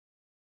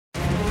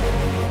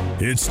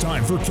It's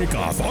time for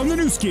kickoff on the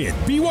new skin,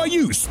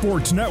 BYU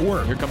Sports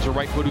Network. Here comes a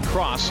right-footed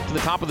cross to the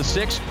top of the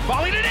 6.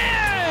 Volleyed it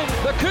in!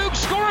 The Cougs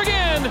score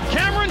again!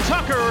 Cameron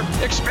Tucker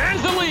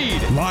expands the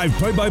lead. Live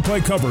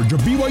play-by-play coverage of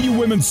BYU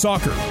women's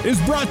soccer is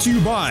brought to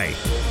you by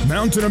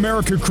Mountain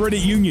America Credit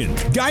Union,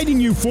 guiding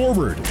you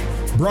forward.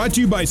 Brought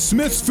to you by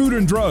Smith's Food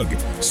and Drug.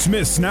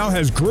 Smith's now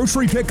has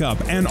grocery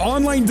pickup and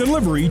online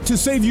delivery to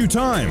save you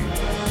time.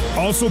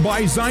 Also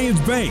by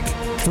Zions Bank.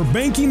 For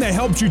banking that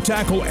helps you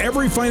tackle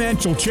every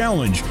financial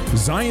challenge,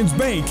 Zions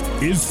Bank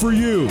is for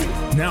you.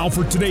 Now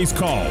for today's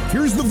call,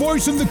 here's the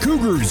voice of the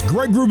Cougars,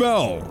 Greg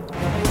Wrubell.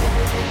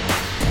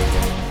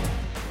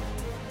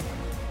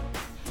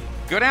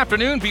 Good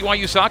afternoon,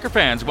 BYU soccer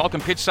fans. Welcome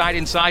pitchside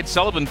inside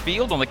Sullivan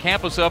Field on the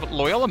campus of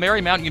Loyola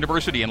Marymount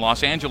University in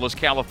Los Angeles,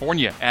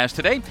 California. As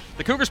today,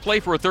 the Cougars play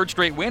for a third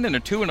straight win and a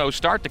 2-0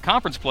 start to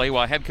conference play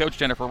while head coach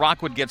Jennifer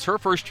Rockwood gets her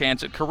first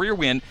chance at career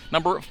win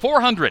number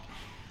 400.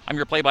 I'm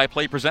your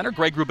play-by-play presenter,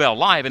 Greg Wrubell,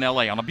 live in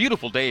L.A. on a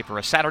beautiful day for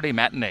a Saturday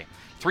matinee.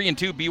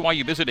 3-2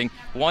 BYU visiting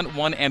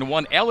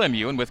 1-1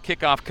 LMU, and with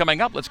kickoff coming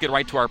up, let's get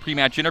right to our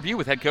pre-match interview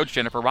with head coach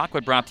Jennifer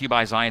Rockwood, brought to you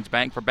by Zions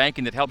Bank. For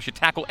banking that helps you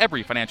tackle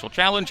every financial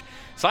challenge,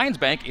 Zions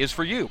Bank is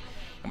for you.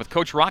 And with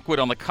Coach Rockwood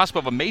on the cusp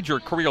of a major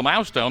career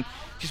milestone,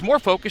 she's more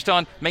focused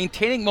on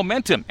maintaining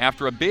momentum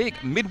after a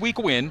big midweek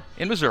win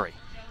in Missouri.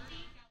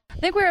 I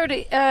think we were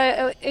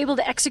able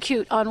to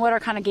execute on what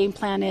our kind of game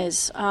plan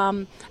is.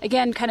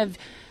 Again, kind of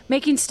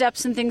making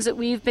steps and things that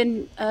we've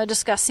been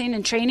discussing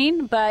and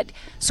training, but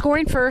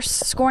scoring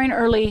first, scoring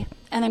early,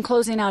 and then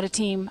closing out a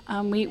team.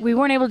 We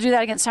weren't able to do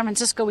that against San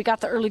Francisco. We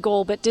got the early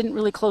goal, but didn't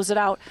really close it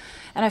out.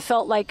 And I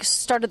felt like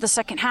started the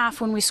second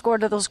half when we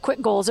scored those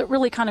quick goals, it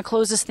really kind of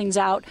closes things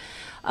out.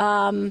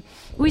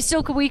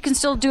 We can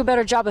still do a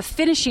better job of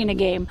finishing a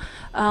game,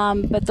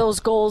 but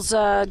those goals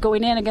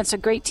going in against a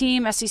great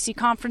team, SEC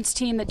conference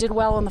team that did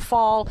well in the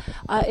fall,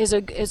 is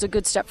a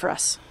good step for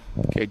us.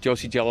 Okay,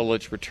 Josie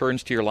Jelilich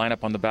returns to your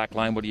lineup on the back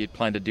line. What do you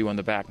plan to do on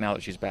the back now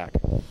that she's back?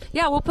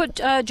 Yeah, we'll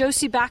put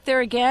Josie back there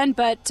again,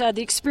 but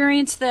the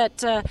experience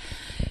that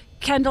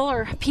Kendall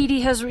or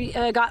Petey has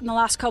gotten the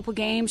last couple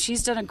games,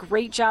 she's done a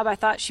great job. I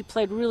thought she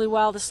played really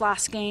well this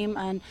last game.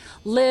 And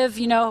Liv,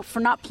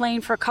 for not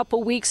playing for a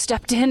couple weeks,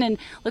 stepped in and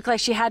looked like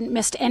she hadn't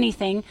missed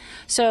anything.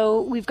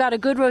 So we've got a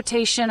good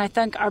rotation. I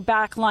think our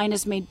back line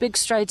has made big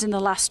strides in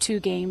the last 2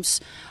 games,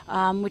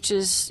 which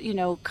is,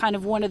 kind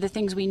of one of the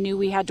things we knew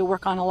we had to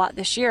work on a lot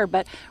this year,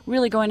 but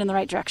really going in the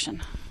right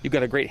direction. You've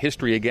got a great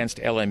history against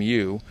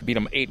LMU. Beat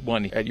them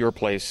 8-1 at your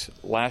place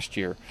last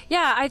year.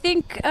 Yeah, I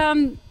think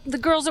the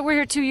girls that were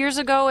here 2 years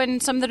ago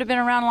and some that have been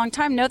around a long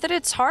time know that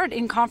it's hard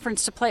in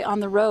conference to play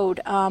on the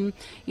road.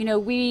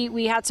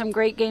 We had some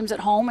great games at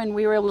home and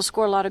we were able to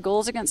score a lot of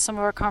goals against some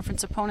of our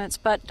conference opponents,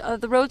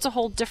 but the road's a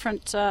whole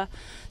different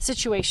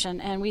situation,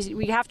 and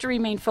we have to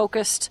remain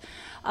focused.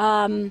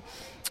 And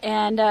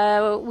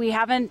we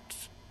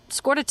haven't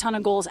scored a ton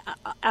of goals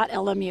at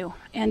LMU,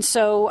 and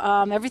so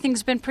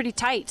everything's been pretty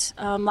tight.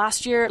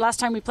 Last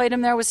time we played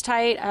them there was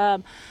tight.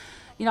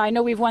 I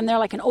know we've won there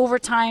like in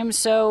overtime,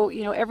 so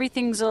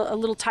everything's a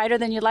little tighter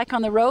than you'd like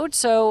on the road.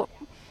 So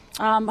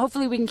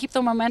hopefully we can keep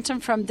the momentum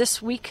from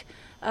this week's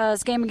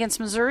game against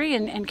Missouri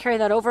and carry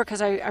that over,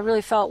 because I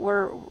really felt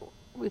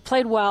we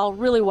played well,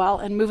 really well,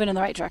 and moving in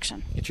the right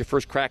direction. It's your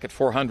first crack at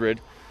 400,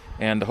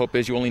 and the hope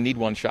is you only need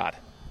one shot.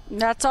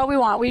 That's all we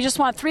want. We just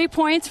want 3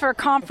 points for a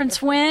conference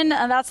win,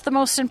 and that's the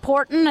most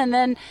important. And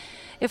then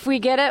if we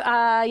get it,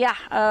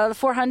 the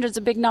 400 is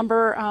a big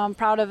number.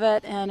 Proud of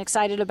it and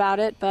excited about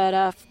it.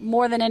 But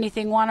more than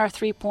anything, want our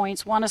 3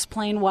 points, want us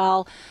playing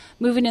well,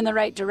 moving in the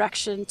right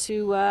direction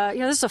to,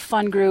 this is a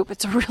fun group.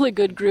 It's a really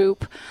good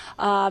group.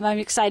 I'm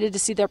excited to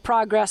see their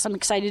progress. I'm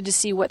excited to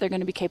see what they're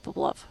going to be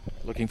capable of.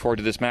 Looking forward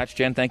to this match.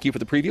 Jen, thank you for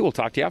the preview. We'll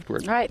talk to you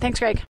afterwards. All right. Thanks,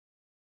 Greg.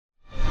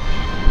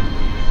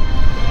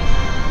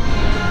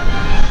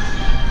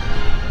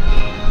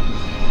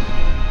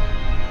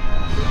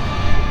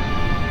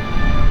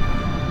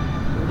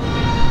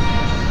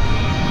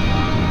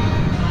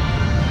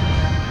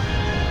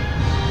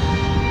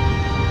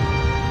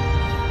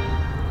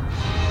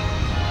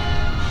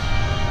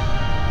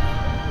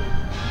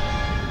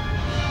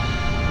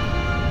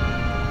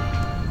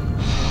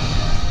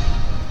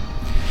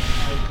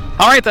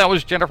 All right, that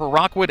was Jennifer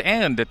Rockwood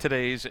and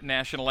today's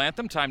national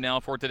anthem. Time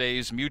now for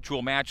today's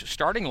Mutual Match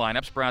starting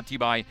lineups, brought to you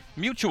by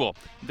Mutual,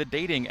 the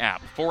dating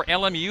app. For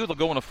LMU, they'll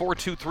go in a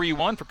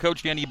 4-2-3-1 for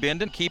Coach Jenny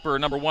Binden. Keeper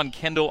number 1,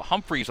 Kendall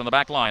Humphreys on the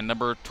back line.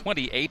 Number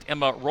 28,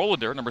 Emma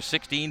Rollader. Number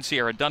 16,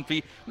 Sierra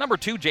Dunphy. Number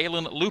 2,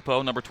 Jalen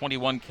Lupo. Number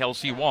 21,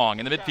 Kelsey Wong.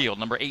 In the midfield,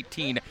 number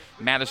 18,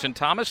 Madison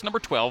Thomas. Number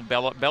 12,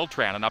 Bella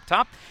Beltran. And up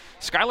top,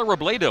 Skylar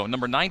Robledo,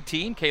 number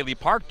 19, Kaylee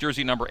Park,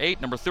 jersey number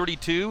 8, number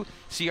 32,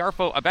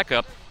 Ciarfo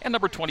Abeka, and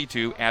number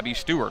 22, Abby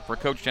Stewart. For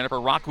Coach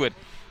Jennifer Rockwood,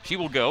 she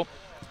will go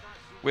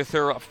with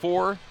her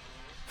 4-4-2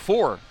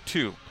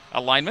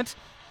 alignment.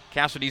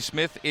 Cassidy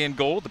Smith in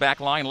goal. The back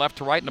line left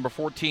to right, number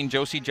 14,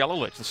 Josie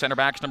Jelilich. The center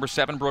backs, number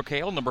 7, Brooke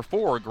Hale. Number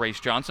 4, Grace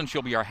Johnson.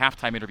 She'll be our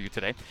halftime interview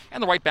today.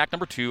 And the right back,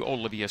 number 2,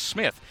 Olivia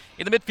Smith.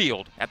 In the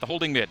midfield, at the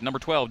holding mid, number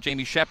 12,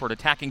 Jamie Shepard.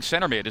 Attacking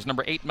center mid is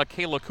number 8,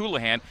 Michaela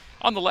Coulihan.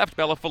 On the left,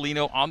 Bella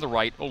Folino. On the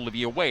right,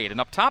 Olivia Wade.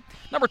 And up top,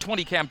 number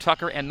 20, Cam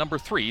Tucker. And number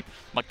 3,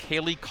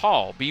 McKaylee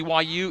Call.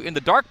 BYU in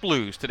the dark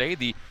blues today,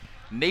 the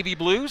navy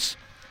blues.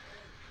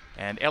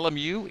 And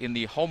LMU in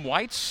the home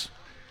whites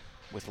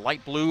with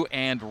light blue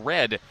and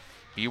red.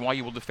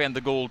 BYU will defend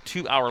the goal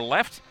to our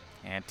left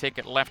and take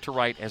it left to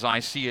right as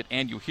I see it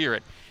and you hear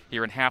it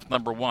here in half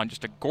number 1.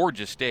 Just a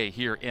gorgeous day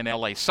here in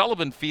LA.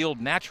 Sullivan Field,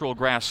 natural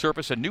grass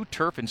surface, a new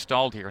turf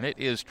installed here, and it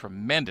is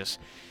tremendous.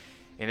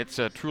 And it's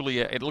truly,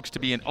 it looks to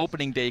be an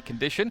opening day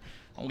condition.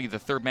 Only the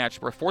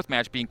fourth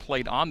match being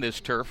played on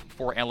this turf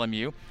for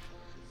LMU.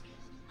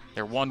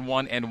 They're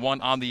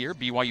 1-1-1 on the year.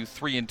 BYU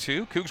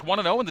 3-2. Cougs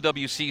 1-0 in the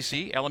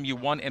WCC. LMU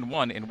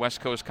 1-1 in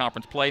West Coast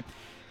Conference play.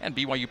 And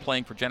BYU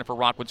playing for Jennifer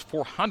Rockwood's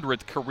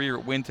 400th career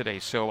win today.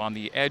 So on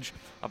the edge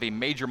of a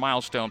major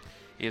milestone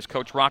is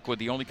Coach Rockwood,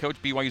 the only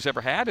coach BYU's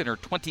ever had in her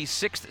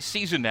 26th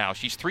season now.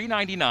 She's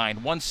 399,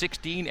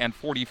 116, and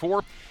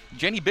 44.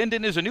 Jenny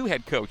Bindon is a new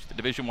head coach at the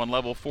Division I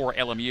level for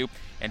LMU,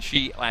 and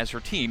she, as her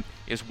team,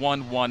 is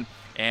 1-1-1.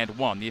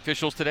 The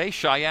officials today,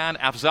 Cheyenne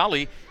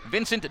Afzali,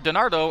 Vincent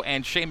DiNardo,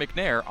 and Shay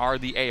McNair are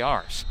the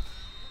ARs.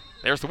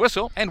 There's the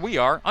whistle, and we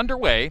are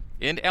underway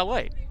in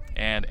LA.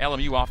 And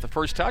LMU off the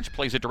first touch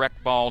plays a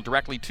direct ball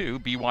directly to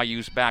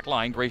BYU's back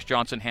line. Grace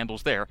Johnson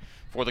handles there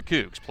for the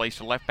Cougs. Plays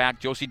to left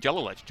back Josie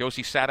Jelilich.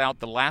 Josie sat out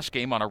the last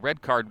game on a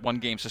red card,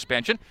 1-game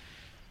suspension.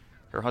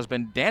 Her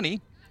husband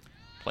Danny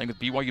playing with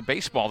BYU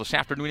baseball this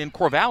afternoon in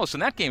Corvallis,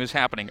 and that game is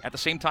happening at the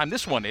same time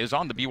this one is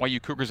on the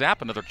BYU Cougars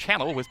app, another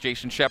channel with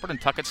Jason Shepard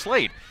and Tuckett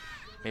Slade.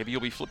 Maybe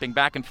you'll be flipping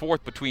back and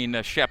forth between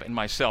Shep and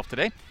myself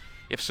today.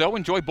 If so,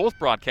 enjoy both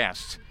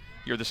broadcasts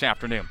here this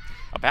afternoon.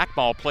 A back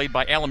ball played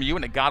by LMU,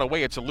 and it got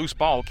away. It's a loose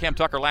ball. Cam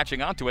Tucker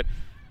latching onto it.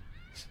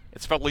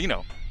 It's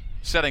Folino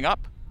setting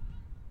up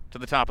to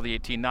the top of the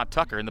 18, not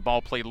Tucker, and the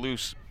ball played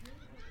loose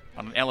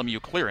on an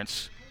LMU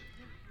clearance.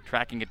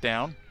 Tracking it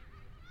down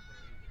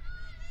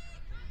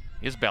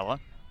is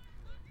Bella.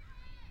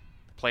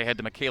 Play ahead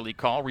to McKaylee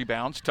Call.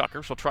 Rebounds.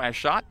 Tucker. She'll try a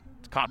shot.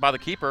 It's caught by the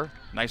keeper.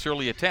 Nice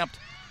early attempt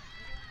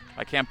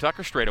by Cam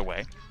Tucker straight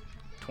away.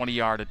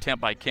 20-yard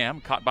attempt by Cam,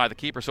 caught by the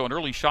keeper. So an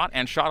early shot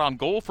and shot on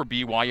goal for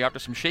BYU after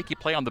some shaky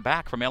play on the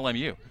back from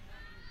LMU.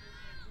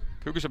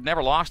 Cougars have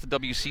never lost a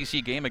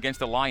WCC game against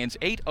the Lions,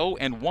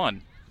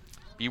 8-0-1.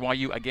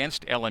 BYU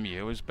against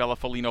LMU as Bella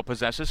Folino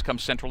possesses,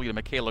 comes centrally to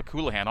Michaela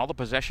Coulihan. All the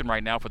possession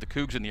right now for the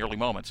Cougs in the early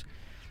moments.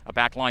 A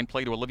backline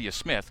play to Olivia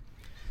Smith.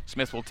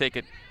 Smith will take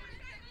it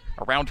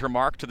around her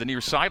mark to the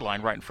near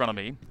sideline right in front of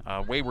me.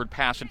 A wayward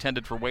pass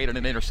intended for Wade and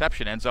an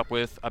interception ends up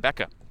with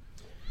Abeka.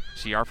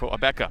 Ciarfo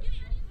Abeka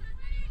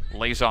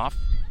lays off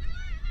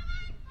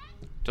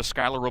to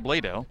Skylar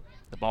Robledo.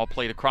 The ball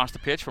played across the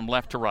pitch from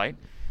left to right,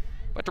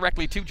 but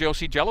directly to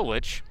Josie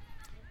Jelilich.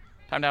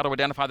 Time now to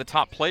identify the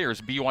top players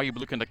BYU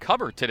looking to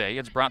cover today.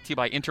 It's brought to you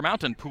by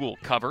Intermountain Pool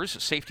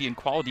Covers. Safety and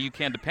quality you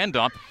can depend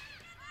on.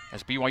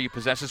 As BYU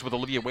possesses with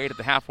Olivia Wade at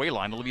the halfway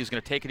line. Olivia's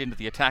going to take it into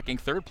the attacking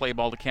third. Play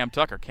ball to Cam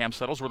Tucker. Cam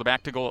settles with the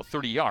back to goal at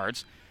 30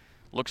 yards.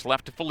 Looks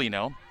left to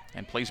Folino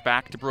and plays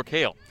back to Brooke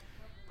Hale.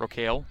 Brooke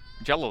Hale,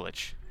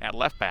 Jelilich at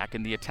left back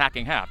in the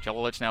attacking half.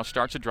 Jelilich now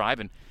starts a drive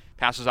and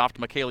passes off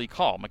to McKaylee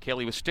Call.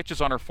 McKaylee with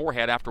stitches on her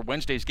forehead after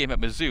Wednesday's game at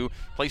Mizzou.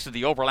 Places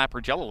the overlap for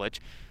Jelilich.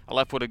 A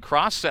left-footed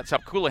cross sets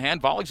up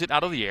Coulihan, volleys it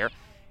out of the air.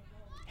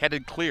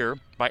 Headed clear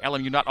by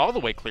LMU, not all the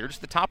way clear,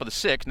 just the top of the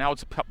 6. Now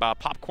it's a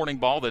popcorning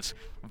ball that's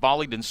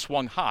volleyed and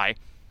swung high.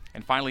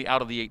 And finally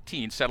out of the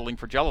 18, settling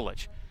for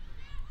Jelilich.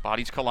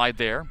 Bodies collide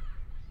there.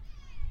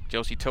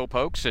 Josie toe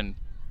pokes and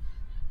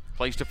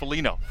plays to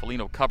Folino.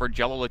 Folino covered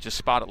Jelilich's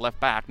spot at left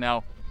back.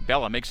 Now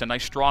Bella makes a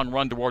nice strong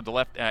run toward the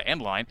left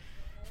end line.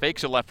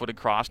 Fakes a left-footed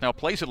cross. Now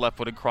plays a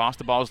left-footed cross.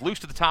 The ball is loose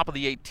to the top of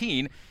the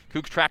 18.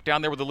 Cougs track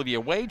down there with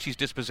Olivia Wade. She's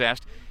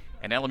dispossessed.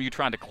 And LMU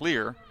trying to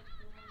clear.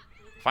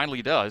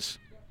 Finally does.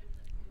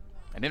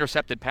 An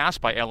intercepted pass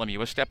by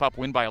LMU. A step-up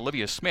win by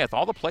Olivia Smith.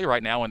 All the play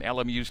right now in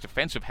LMU's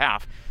defensive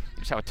half.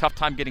 They just have a tough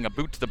time getting a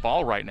boot to the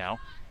ball right now.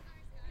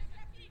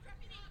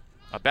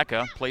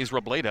 Abeka plays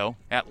Robledo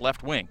at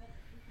left wing.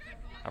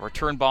 A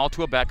return ball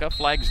to Abeka.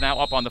 Flags now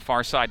up on the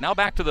far side. Now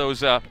back to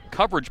those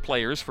coverage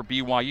players for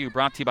BYU,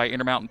 brought to you by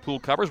Intermountain Pool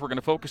Covers. We're going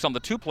to focus on the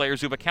 2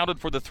 players who've accounted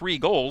for the 3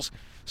 goals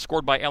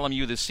scored by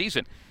LMU this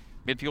season.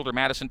 Midfielder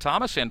Madison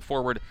Thomas and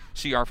forward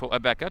Ciarfo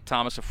Abeka.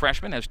 Thomas, a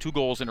freshman, has 2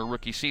 goals in her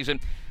rookie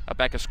season.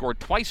 Abeka scored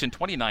twice in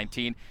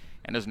 2019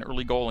 and has an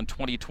early goal in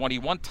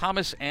 2021.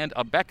 Thomas and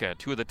Abeka,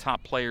 2 of the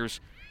top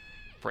players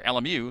for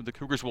LMU. The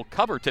Cougars will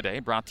cover today,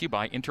 brought to you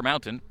by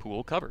Intermountain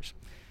Pool Covers.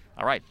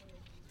 All right,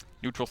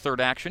 neutral third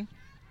action.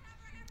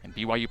 And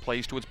BYU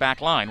plays to its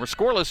back line. We're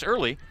scoreless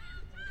early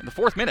in the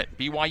 4th minute.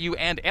 BYU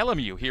and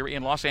LMU here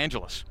in Los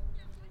Angeles.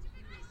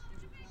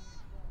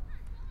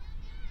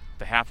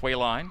 The halfway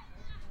line.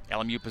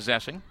 LMU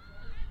possessing.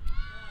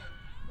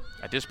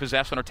 A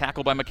dispossessed on a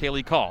tackle by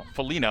McKaylee Call.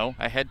 Foligno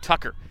ahead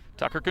Tucker.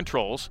 Tucker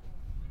controls.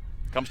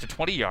 Comes to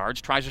 20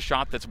 yards. Tries a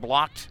shot that's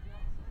blocked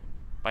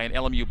by an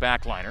LMU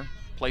backliner.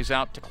 Plays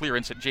out to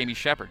clearance at Jamie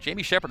Shepard.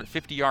 Jamie Shepard at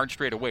 50 yards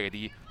straight away.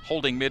 The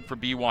holding mid for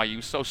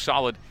BYU. So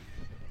solid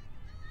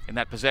in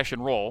that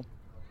possession role.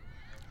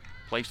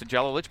 Plays to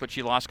Jelilich, but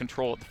she lost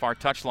control at the far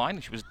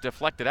touchline. She was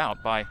deflected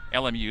out by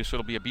LMU, so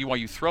it'll be a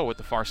BYU throw at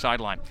the far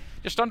sideline.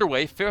 Just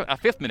underway, a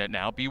fifth minute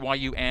now.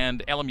 BYU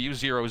and LMU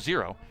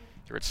 0-0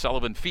 here at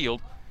Sullivan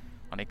Field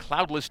on a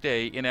cloudless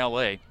day in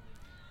LA.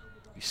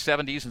 The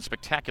 70s and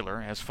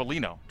spectacular as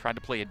Foligno tried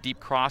to play a deep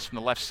cross from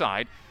the left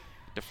side.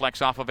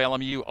 Deflects off of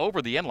LMU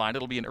over the end line.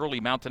 It'll be an early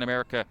Mountain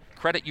America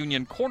Credit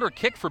Union corner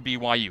kick for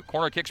BYU.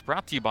 Corner kicks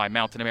brought to you by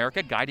Mountain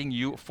America, guiding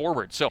you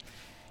forward. So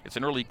it's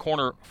an early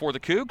corner for the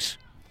Cougs.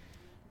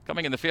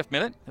 Coming in the fifth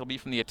minute, it'll be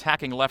from the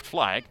attacking left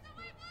flag.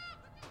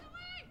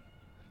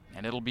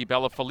 And it'll be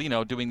Bella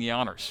Foligno doing the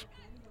honors.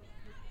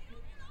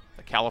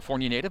 The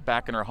California native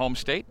back in her home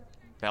state.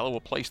 Bella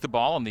will place the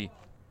ball on the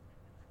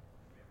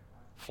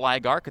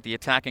flag arc at the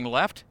attacking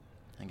left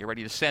and get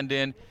ready to send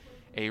in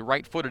a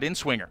right-footed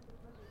in-swinger.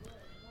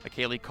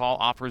 McKaylee Call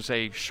offers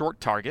a short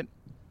target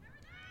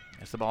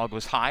as the ball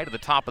goes high to the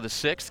top of the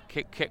sixth.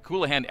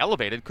 Coulihan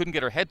elevated, couldn't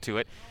get her head to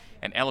it,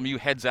 and LMU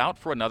heads out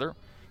for another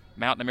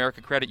Mountain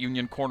America Credit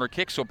Union corner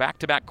kick. So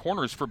back-to-back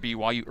corners for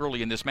BYU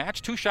early in this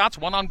match. 2 shots,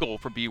 1 on goal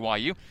for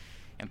BYU,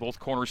 and both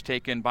corners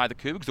taken by the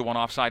Cougs. The one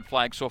offside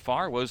flag so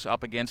far was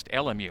up against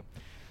LMU.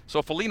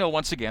 So Foligno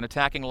once again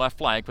attacking left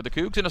flag for the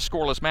Cougs in a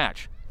scoreless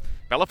match.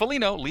 Bella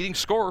Foligno, leading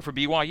scorer for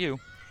BYU.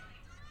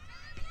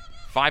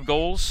 5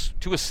 goals,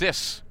 2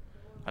 assists.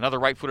 Another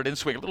right-footed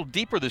in-swing, a little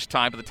deeper this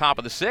time to the top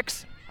of the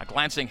sixth. A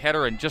glancing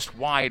header and just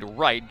wide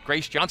right.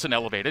 Grace Johnson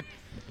elevated.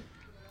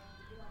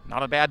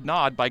 Not a bad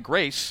nod by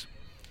Grace.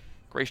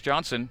 Grace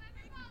Johnson,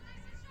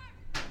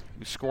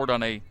 who scored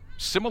on a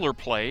similar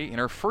play in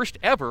her first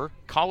ever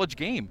college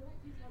game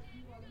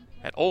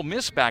at Ole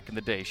Miss back in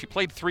the day. She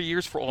played 3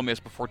 years for Ole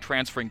Miss before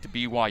transferring to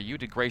BYU.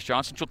 To Grace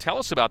Johnson. She'll tell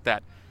us about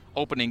that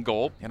opening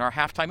goal in our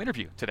halftime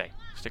interview today.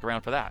 Stick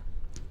around for that.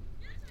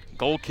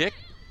 Goal kick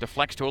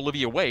deflects to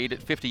Olivia Wade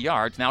at 50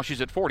 yards. Now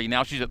she's at 40.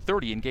 Now she's at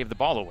 30 and gave the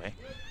ball away.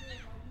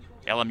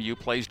 LMU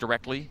plays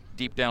directly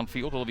deep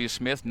downfield. Olivia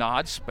Smith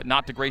nods, but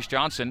not to Grace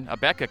Johnson.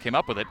 Abeka came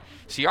up with it.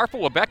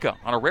 Siarfo Abeka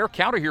on a rare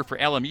counter here for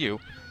LMU.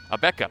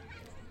 Abeka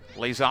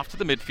lays off to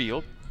the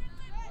midfield.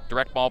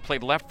 Direct ball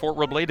played left for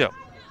Robledo.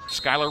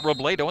 Skylar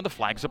Robledo, and the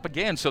flag's up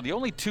again. So the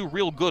only 2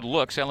 real good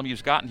looks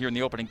LMU's gotten here in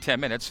the opening 10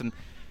 minutes, and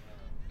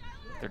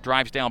their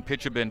drives down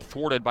pitch have been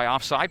thwarted by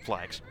offside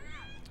flags.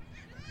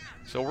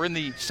 So we're in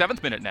the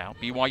 7th minute now.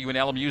 BYU and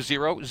LMU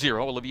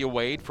 0-0. Olivia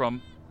Wade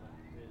from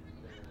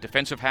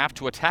defensive half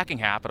to attacking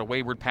half, but a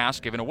wayward pass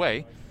given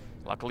away.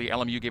 Luckily,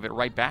 LMU gave it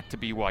right back to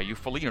BYU.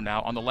 Foligno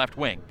now on the left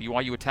wing.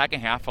 BYU attacking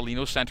half,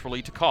 Foligno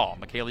centrally to Call.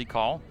 McKaylee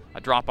Call, a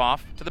drop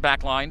off to the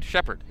back line.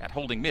 Shepard at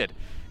holding mid.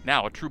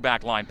 Now a true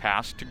back line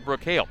pass to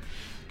Brooke Hale.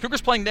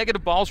 Cougars playing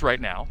negative balls right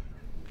now,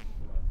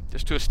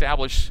 just to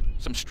establish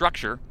some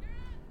structure.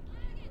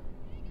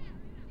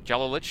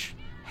 Jelilich,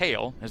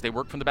 Hale as they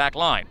work from the back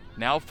line.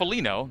 Now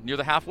Foligno near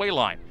the halfway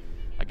line.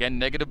 Again,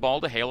 negative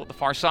ball to Hale at the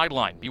far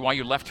sideline.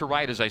 BYU left to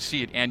right as I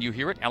see it and you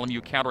hear it.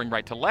 LMU countering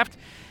right to left.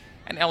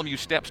 And LMU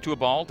steps to a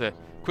ball to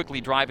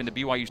quickly drive into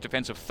BYU's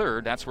defensive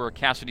third. That's where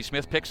Cassidy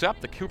Smith picks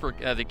up. The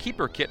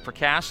keeper kit for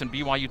Cass and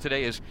BYU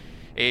today is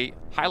a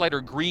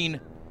highlighter green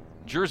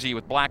jersey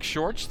with black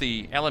shorts.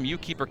 The LMU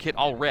keeper kit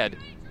all red,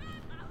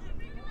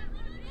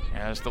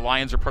 as the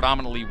Lions are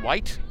predominantly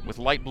white with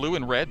light blue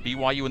and red.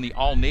 BYU in the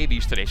all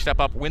navies today. Step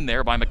up win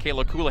there by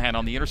Michaela Coulihan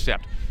on the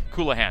intercept.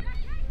 Coulihan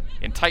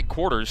in tight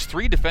quarters,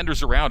 3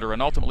 defenders around her,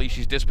 and ultimately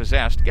she's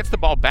dispossessed. Gets the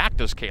ball back,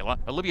 does Kayla.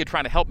 Olivia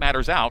trying to help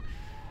matters out,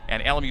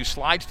 and LMU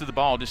slides to the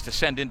ball just to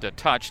send into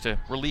touch to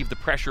relieve the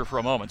pressure for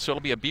a moment. So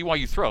it'll be a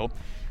BYU throw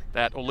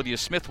that Olivia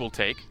Smith will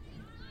take.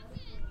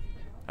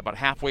 About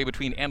halfway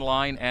between end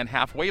line and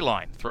halfway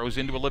line. Throws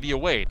into Olivia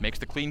Wade, makes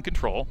the clean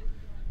control.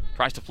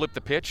 Tries to flip the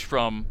pitch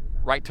from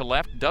right to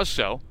left, does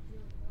so.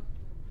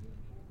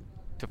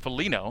 To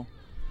Foligno,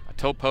 a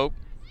toe poke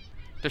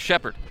to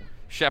Shepard.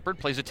 Shepard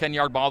plays a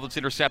 10-yard ball that's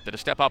intercepted. A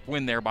step-up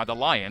win there by the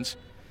Lions.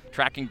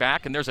 Tracking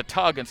back, and there's a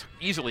tug, and it's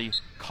easily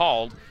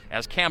called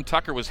as Cam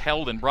Tucker was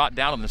held and brought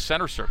down in the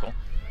center circle.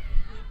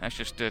 That's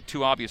just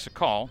too obvious a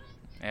call,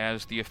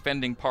 as the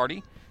offending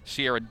party,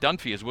 Sierra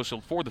Dunphy, is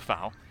whistled for the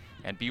foul,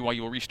 and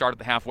BYU will restart at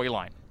the halfway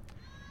line.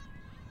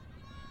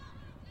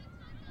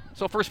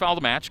 So first foul of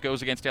the match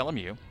goes against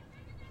LMU.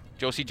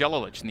 Josie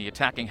Jelilich in the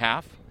attacking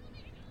half.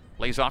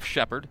 Lays off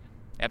Shepard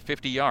at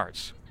 50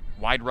 yards.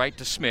 Wide right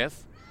to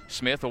Smith.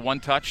 Smith, a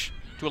one-touch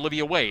to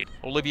Olivia Wade.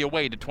 Olivia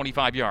Wade to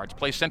 25 yards.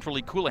 Plays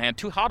centrally Coulihan.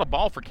 Too hot a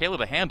ball for Kayla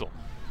to handle.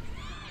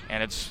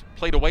 And it's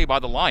played away by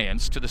the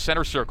Lions to the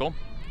center circle.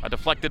 A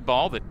deflected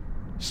ball that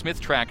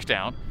Smith tracks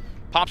down.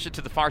 Pops it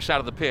to the far side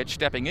of the pitch,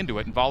 stepping into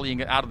it and volleying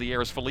it out of the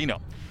air is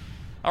Foligno.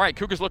 All right,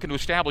 Cougars looking to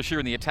establish here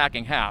in the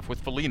attacking half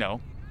with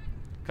Foligno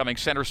coming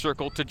center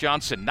circle to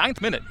Johnson. 9th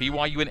minute,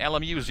 BYU and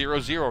LMU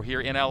 0-0 here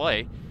in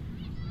LA.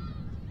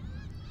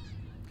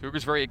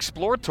 Cougars very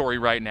exploratory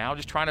right now,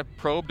 just trying to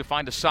probe to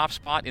find a soft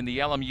spot in the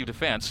LMU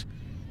defense.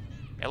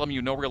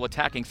 LMU no real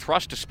attacking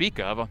thrust to speak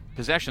of.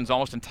 Possession's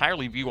almost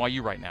entirely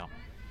BYU right now.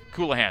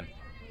 Coulihan,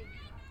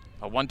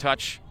 a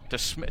one-touch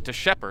to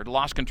Shepard,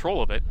 lost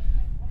control of it.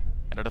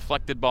 And a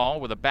deflected ball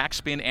with a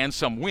backspin and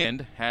some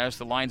wind has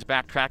the Lions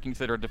backtracking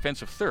to their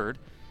defensive third.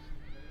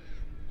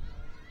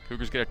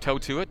 Cougars get a toe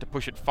to it to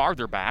push it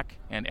farther back,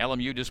 and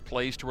LMU just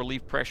plays to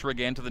relieve pressure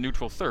again to the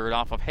neutral third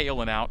off of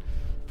Hale and out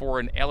for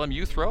an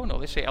LMU throw. No,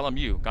 they say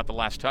LMU got the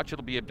last touch.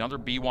 It'll be another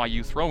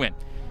BYU throw-in.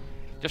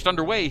 Just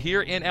underway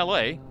here in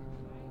L.A.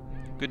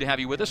 Good to have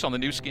you with us on the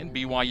new skin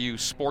BYU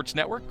Sports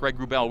Network. Greg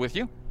Wrubell with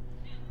you.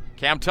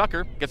 Cam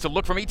Tucker gets a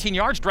look from 18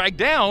 yards, dragged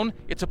down.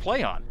 It's a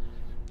play on.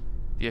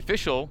 The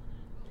official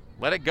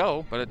let it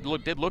go, but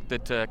it did look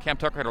that Cam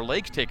Tucker had her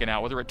legs taken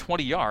out with her at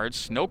 20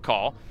 yards. No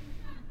call.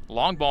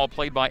 Long ball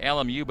played by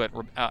LMU, but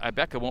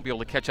Ibeka won't be able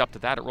to catch up to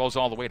that. It rolls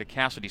all the way to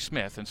Cassidy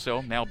Smith, and so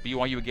now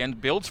BYU again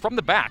builds from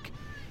the back.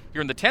 Here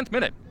in the 10th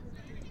minute,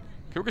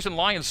 Cougars and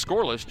Lions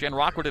scoreless. Jen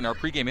Rockwood in our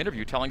pregame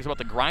interview telling us about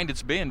the grind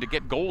it's been to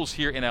get goals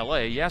here in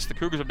L.A. Yes, the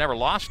Cougars have never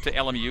lost to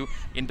LMU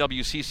in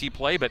WCC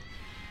play, but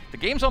the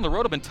games on the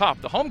road have been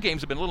tough. The home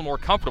games have been a little more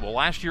comfortable.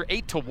 Last year,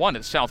 8-1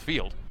 at South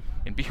Field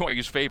in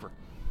BYU's favor.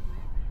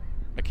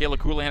 Michaela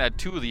Coulihan had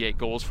 2 of the 8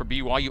 goals for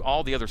BYU.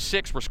 All the other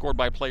 6 were scored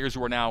by players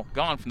who are now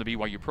gone from the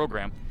BYU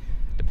program,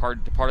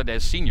 departed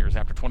as seniors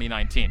after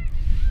 2019.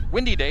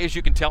 Windy day, as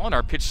you can tell on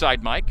our pitch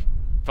side mic.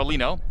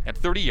 Foligno at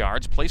 30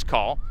 yards, plays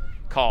call,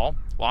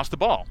 lost the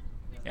ball.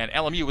 And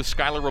LMU with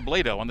Skylar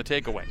Robledo on the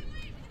takeaway.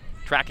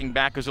 Tracking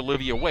back is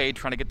Olivia Wade,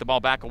 trying to get the ball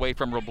back away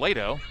from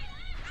Robledo,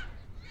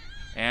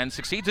 and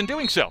succeeds in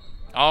doing so.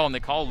 Oh, and they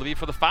call Olivia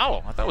for the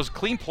foul. I thought it was a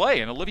clean play,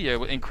 and Olivia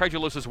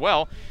incredulous as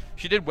well.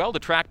 She did well to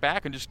track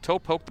back and just toe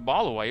poke the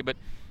ball away, but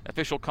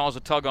official calls a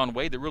tug on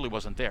Wade that really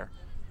wasn't there.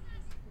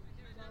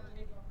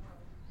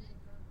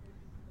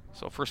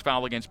 So first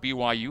foul against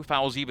BYU.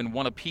 Fouls even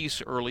one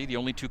apiece early. The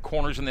only 2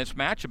 corners in this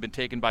match have been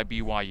taken by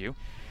BYU.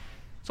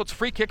 So it's a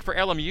free kick for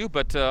LMU,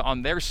 but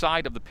on their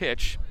side of the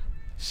pitch,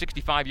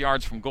 65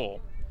 yards from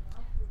goal.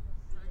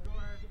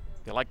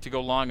 They like to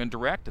go long and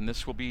direct, and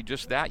this will be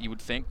just that, you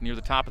would think, near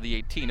the top of the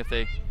 18 if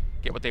they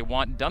get what they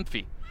want.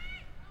 Dunphy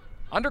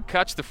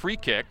undercuts the free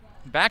kick,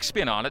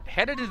 backspin on it,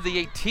 headed into the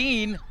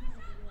 18,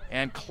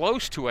 and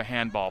close to a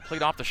handball.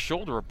 Played off the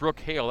shoulder of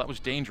Brooke Hale. That was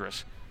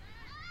dangerous.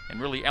 And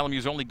really,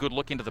 LMU's only good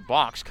look into the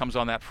box comes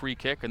on that free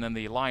kick, and then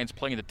the Lions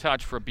playing the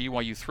touch for a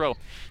BYU throw.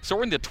 So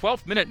we're in the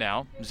 12th minute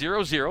now,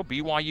 0-0,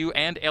 BYU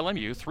and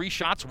LMU. 3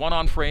 shots, 1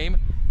 on frame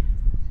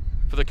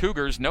for the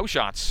Cougars. No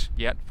shots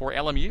yet for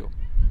LMU.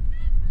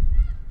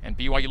 And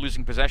BYU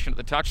losing possession at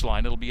the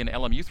touchline. It'll be an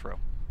LMU throw.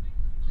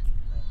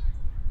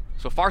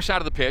 So far side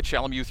of the pitch,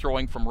 LMU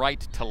throwing from right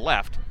to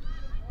left.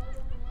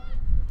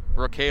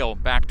 Brooke Hale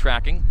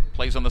backtracking,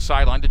 plays on the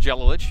sideline to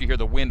Jelilich. You hear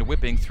the wind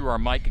whipping through our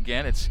mic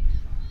again. It's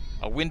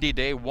a windy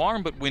day,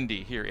 warm but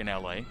windy here in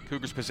L.A.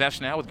 Cougars possess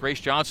now with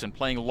Grace Johnson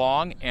playing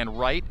long and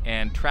right,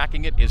 and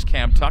tracking it is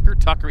Cam Tucker.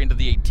 Tucker into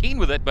the 18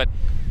 with it, but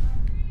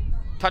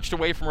touched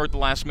away from her at the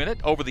last minute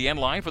over the end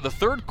line for the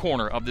 3rd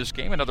corner of this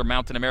game. Another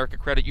Mountain America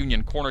Credit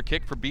Union corner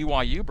kick for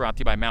BYU, brought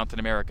to you by Mountain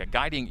America,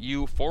 guiding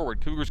you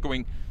forward. Cougars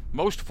going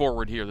most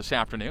forward here this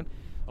afternoon.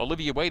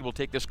 Olivia Wade will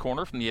take this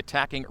corner from the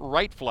attacking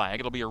right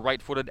flag. It'll be a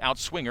right-footed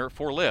outswinger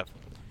for Liv.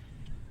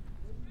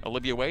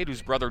 Olivia Wade,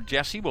 whose brother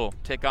Jesse will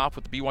take off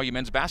with the BYU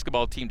men's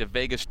basketball team to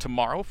Vegas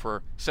tomorrow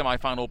for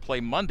semifinal play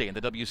Monday in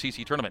the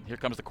WCC tournament. Here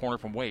comes the corner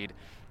from Wade.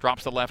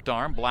 Drops the left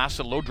arm, blasts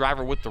a low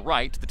driver with the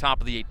right to the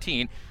top of the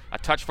 18. A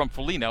touch from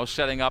Foligno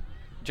setting up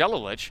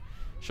Jelilich.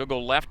 She'll go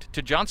left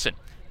to Johnson.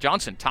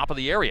 Johnson, top of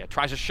the area,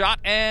 tries a shot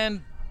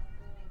and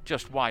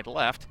just wide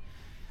left.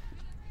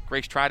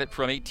 Grace tried it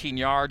from 18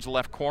 yards,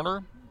 left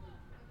corner,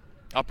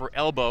 upper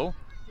elbow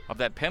of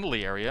that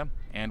penalty area,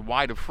 and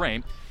wide of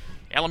frame.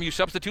 LMU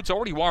substitutes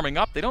already warming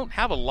up. They don't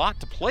have a lot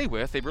to play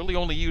with. They've really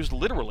only used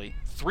literally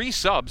 3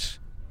 subs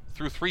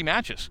through 3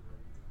 matches.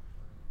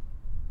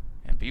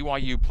 And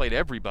BYU played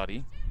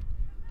everybody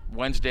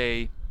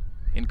Wednesday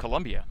in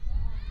Columbia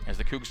as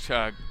the Cougs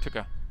took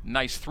a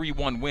nice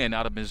 3-1 win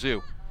out of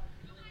Mizzou.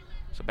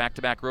 So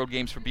back-to-back road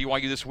games for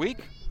BYU this week.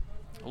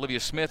 Olivia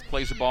Smith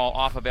plays the ball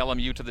off of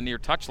LMU to the near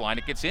touchline.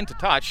 It gets into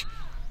touch.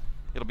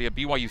 It'll be a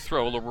BYU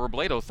throw.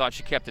 Robledo thought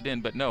she kept it in,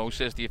 but no,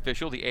 says the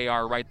official. The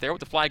AR right there with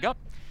the flag up.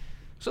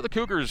 So the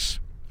Cougars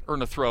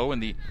earn a throw in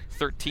the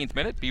 13th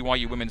minute.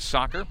 BYU women's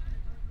soccer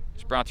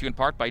is brought to you in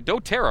part by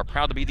doTERRA,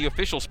 proud to be the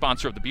official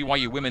sponsor of the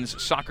BYU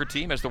women's soccer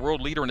team as the world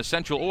leader in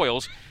essential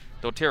oils.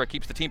 doTERRA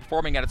keeps the team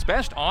performing at its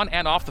best on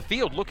and off the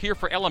field. Look here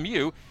for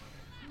LMU.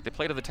 They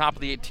play to the top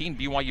of the 18.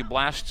 BYU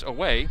blasts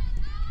away.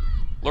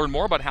 Learn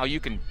more about how you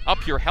can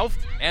up your health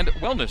and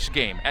wellness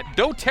game at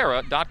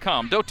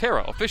doTERRA.com.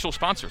 doTERRA, official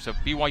sponsors of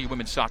BYU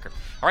women's soccer.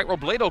 All right,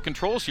 Robledo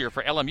controls here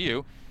for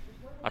LMU.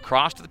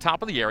 Across to the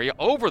top of the area,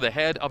 over the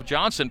head of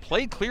Johnson,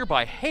 played clear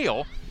by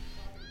Hale,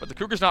 but the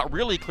Cougars not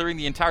really clearing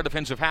the entire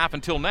defensive half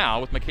until now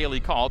with Michaela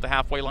Call at the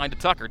halfway line to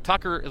Tucker.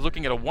 Tucker is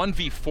looking at a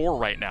 1v4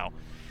 right now.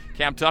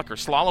 Cam Tucker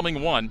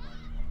slaloming one,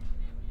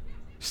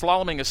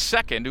 slaloming a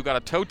second who got a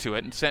toe to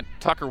it and sent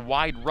Tucker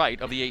wide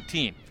right of the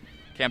 18.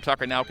 Cam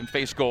Tucker now can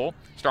face goal.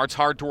 Starts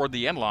hard toward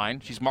the end line.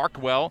 She's marked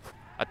well.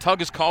 A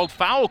tug is called.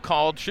 Foul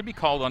called. Should be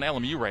called on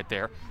LMU right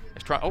there.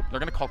 They're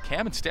going to call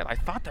Cam instead. I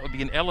thought that would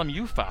be an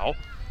LMU foul.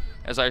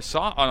 As I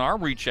saw on our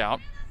reach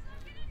out,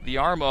 the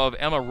arm of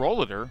Emma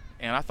Rolliter,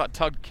 and I thought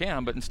tugged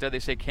Cam, but instead they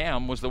say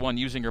Cam was the one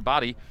using her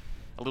body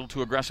a little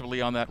too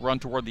aggressively on that run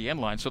toward the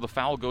end line. So the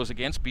foul goes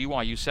against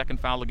BYU. Second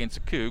foul against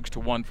the Cougs to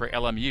 1 for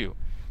LMU.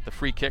 The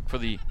free kick for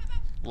the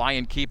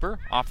Lion keeper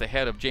off the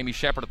head of Jamie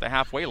Shepard at the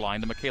halfway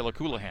line to Michaela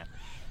Coulihan.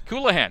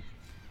 Coulihan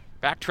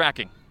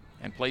backtracking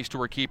and plays to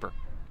her keeper.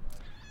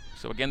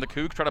 So again, the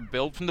Cougs try to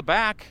build from the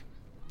back.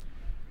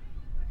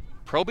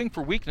 Probing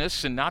for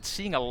weakness and not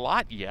seeing a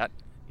lot yet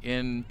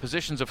in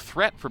positions of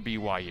threat for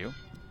BYU.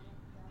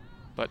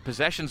 But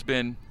possession's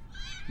been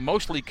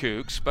mostly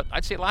Cougs. But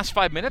I'd say the last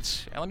 5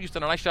 minutes, LMU's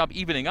done a nice job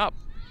evening up,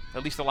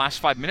 at least the last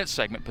 5 minute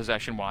segment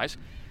possession-wise.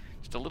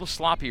 Just a little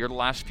sloppier the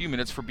last few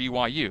minutes for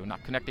BYU,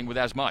 not connecting with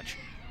as much.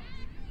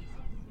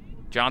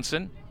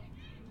 Johnson,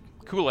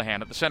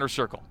 Coulihan at the center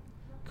circle.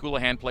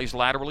 Coulihan plays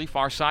laterally,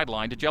 far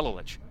sideline to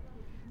Jelilich.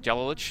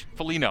 Jelilich,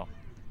 Foligno.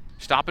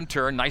 Stop and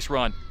turn, nice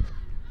run.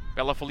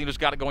 Bella Foligno's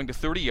got it going to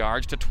 30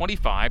 yards, to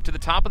 25, to the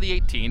top of the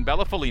 18.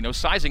 Bella Foligno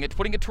sizing it,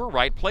 putting it to her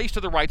right, plays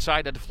to the right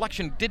side. A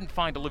deflection didn't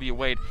find Olivia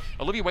Wade.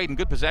 Olivia Wade in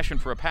good possession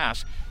for a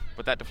pass,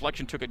 but that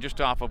deflection took it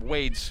just off of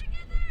Wade's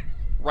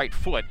right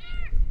foot.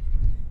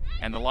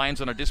 And the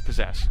Lions on a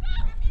dispossess.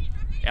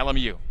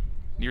 LMU,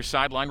 near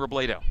sideline,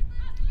 Robledo.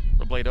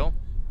 Robledo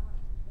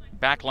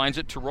backlines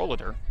it to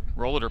Rolliter.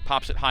 Rolliter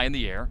pops it high in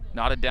the air,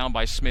 knotted down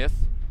by Smith.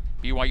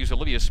 BYU's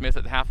Olivia Smith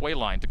at the halfway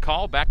line. To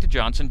call, back to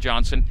Johnson.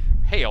 Johnson,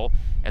 Hale,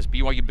 as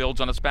BYU builds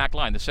on its back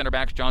line. The center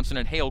backs, Johnson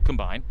and Hale,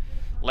 combine.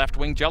 Left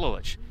wing,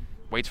 Jelilich.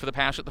 Waits for the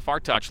pass at the far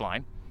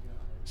touchline.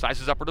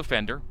 Sizes up her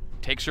defender.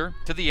 Takes her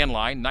to the end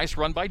line. Nice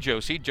run by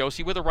Josie.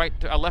 Josie with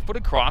a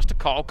left-footed cross to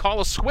Call. Call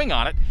a swing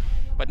on it,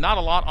 but not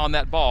a lot on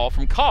that ball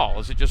from Call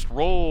as it just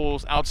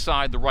rolls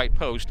outside the right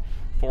post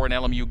for an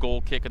LMU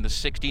goal kick in the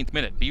 16th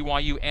minute.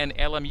 BYU and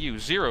LMU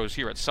zeros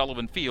here at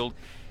Sullivan Field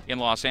in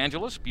Los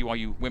Angeles.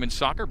 BYU women's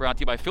soccer brought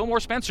to you by Fillmore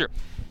Spencer,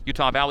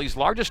 Utah Valley's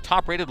largest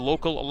top-rated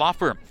local law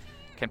firm.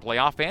 Can play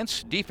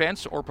offense,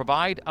 defense, or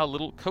provide a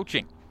little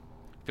coaching.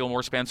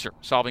 Fillmore Spencer,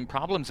 solving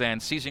problems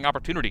and seizing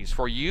opportunities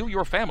for you,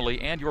 your family,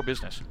 and your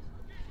business.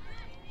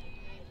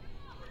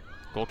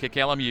 Goal kick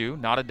LMU,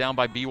 knotted down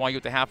by BYU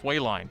at the halfway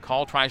line.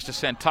 Call tries to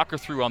send Tucker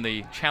through on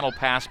the channel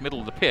pass, middle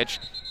of the pitch,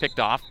 picked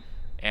off,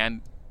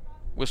 and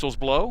whistles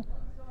blow.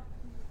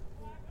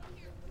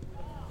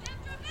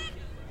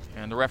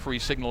 And the referee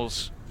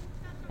signals,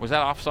 was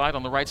that offside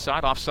on the right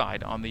side?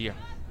 Offside on the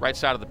right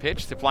side of the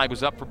pitch. The flag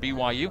was up for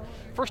BYU.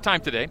 First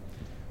time today.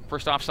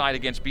 First offside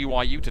against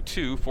BYU to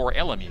 2 for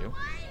LMU.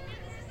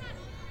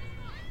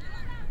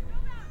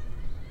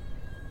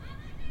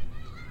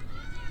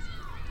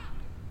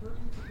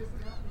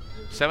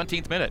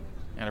 th minute,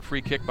 and a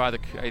free kick by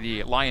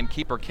the Lion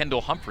keeper,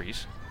 Kendall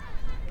Humphreys.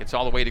 Gets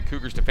all the way to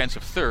Cougars'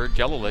 defensive third.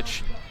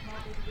 Jelilich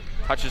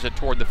touches it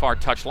toward the far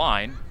touch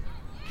line.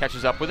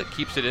 Catches up with it,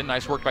 keeps it in.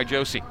 Nice work by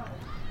Josie.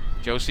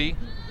 Josie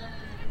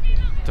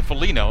to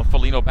Foligno.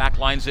 Foligno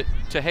backlines it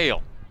to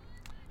Hale.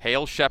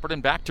 Hale, Shepard,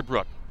 and back to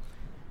Brooke.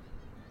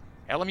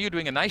 LMU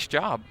doing a nice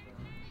job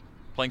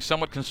playing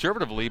somewhat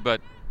conservatively but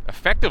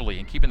effectively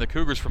in keeping the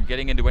Cougars from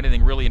getting into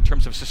anything really in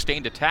terms of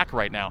sustained attack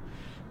right now.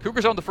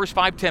 Cougars own the first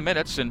 5-10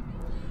 minutes, and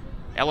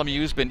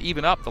LMU's been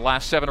even up the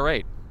last 7 or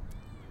 8.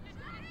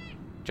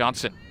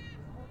 Johnson.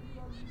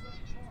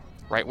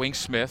 Right wing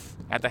Smith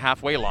at the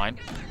halfway line.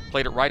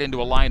 Played it right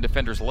into a Lion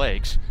defender's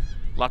legs.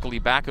 Luckily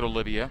back at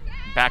Olivia.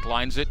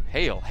 Backlines it.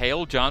 Hale.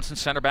 Hale, Johnson,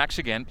 center backs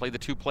again. Play the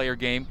two-player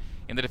game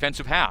in the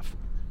defensive half.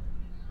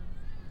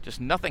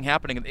 Just nothing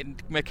happening.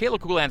 Michaela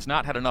Coulihan's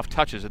not had enough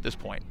touches at this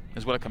point,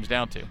 is what it comes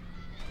down to.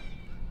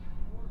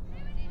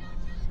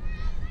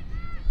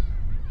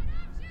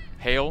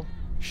 Hale,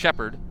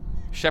 Shepard.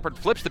 Shepard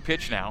flips the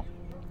pitch now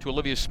to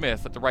Olivia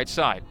Smith at the right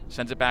side.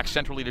 Sends it back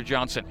centrally to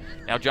Johnson.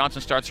 Now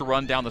Johnson starts to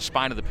run down the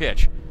spine of the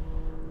pitch.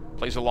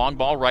 Plays a long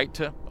ball right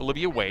to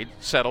Olivia Wade.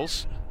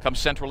 Settles. Comes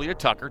centrally to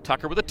Tucker.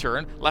 Tucker with a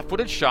turn.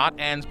 Left-footed shot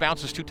and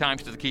bounces 2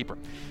 times to the keeper.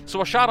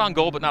 So a shot on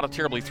goal, but not a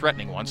terribly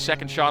threatening one.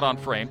 Second shot on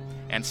frame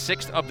and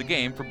 6th of the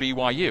game for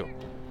BYU.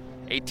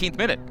 18th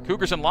minute.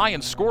 Cougars and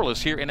Lions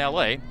scoreless here in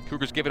LA.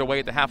 Cougars give it away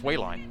at the halfway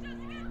line.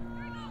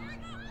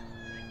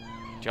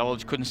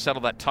 Jelilich couldn't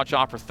settle that touch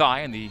off her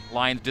thigh, and the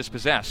Lions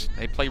dispossess.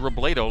 They play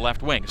Robledo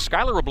left wing.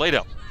 Skylar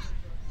Robledo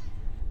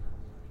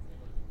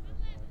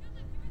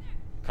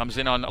comes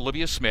in on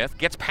Olivia Smith,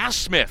 gets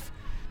past Smith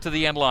to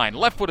the end line.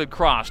 Left-footed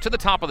cross to the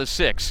top of the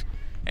 6,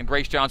 and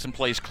Grace Johnson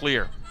plays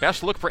clear.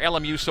 Best look for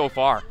LMU so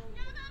far.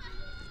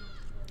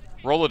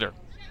 Rolliter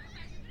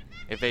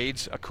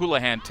evades a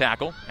Coulihan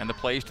tackle, and the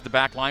plays to the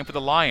back line for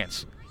the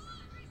Lions.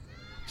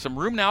 Some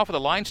room now for the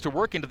Lions to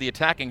work into the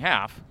attacking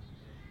half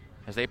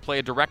as they play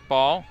a direct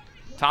ball,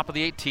 top of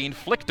the 18,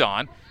 flicked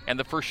on, and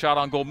the first shot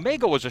on goal may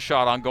go as a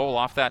shot on goal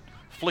off that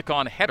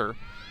flick-on header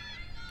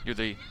near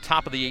the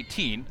top of the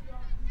 18.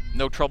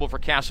 No trouble for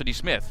Cassidy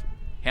Smith.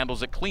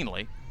 Handles it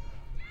cleanly.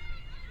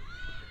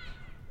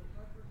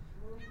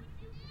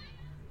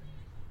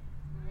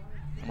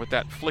 And with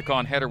that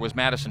flick-on header was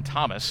Madison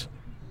Thomas.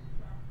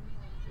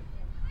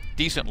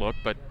 Decent look,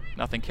 but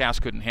nothing Cass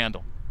couldn't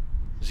handle.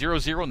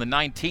 0-0 in the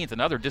 19th,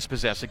 another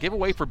dispossess. A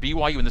giveaway for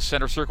BYU in the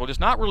center circle. Just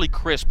not really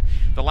crisp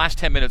the last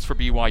 10 minutes for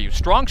BYU.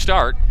 Strong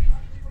start.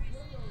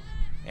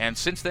 And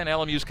since then,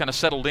 LMU's kind of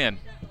settled in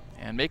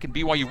and making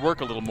BYU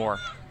work a little more.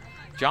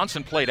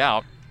 Johnson played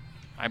out.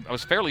 I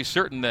was fairly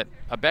certain that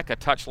Abeka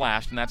touched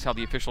last, and that's how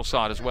the official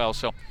saw it as well.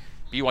 So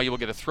BYU will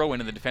get a throw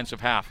in the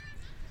defensive half.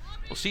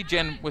 We'll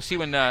see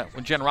when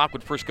Jen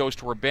Rockwood first goes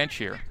to her bench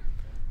here.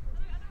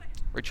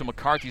 Rachel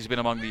McCarthy's been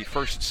among the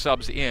first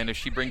subs in as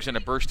she brings in a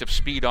burst of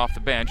speed off the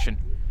bench. And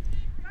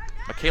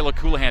Michaela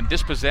Colohan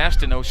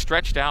dispossessed and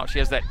stretched out. She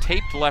has that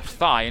taped left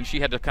thigh, and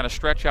she had to kind of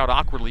stretch out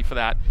awkwardly for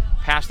that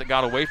pass that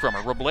got away from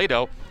her.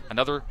 Robledo,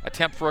 another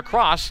attempt for a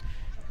cross.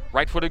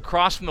 Right-footed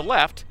cross from the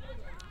left.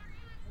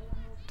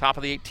 Top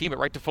of the 18, but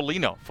right to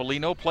Foligno.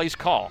 Foligno plays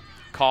Call.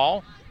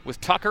 Call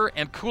with Tucker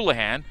and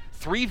Colohan.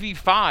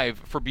 3v5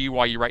 for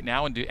BYU right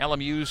now into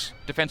LMU's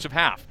defensive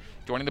half.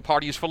 Joining the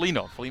party is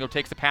Foligno. Foligno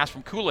takes the pass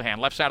from Colohan,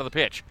 left side of the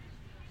pitch.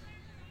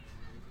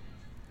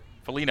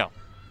 Foligno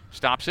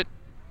stops it,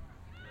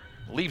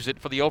 leaves it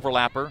for the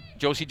overlapper,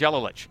 Josie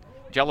Jelilich.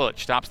 Jelilich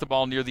stops the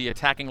ball near the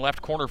attacking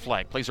left corner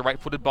flag, plays a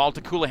right-footed ball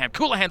to Colohan.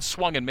 Colohan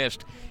swung and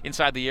missed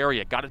inside the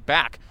area, got it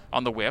back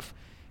on the whiff.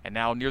 And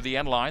now near the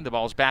end line, the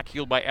ball is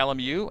backheeled by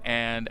LMU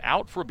and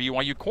out for a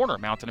BYU corner.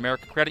 Mountain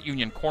America Credit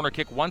Union corner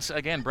kick once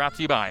again brought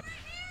to you by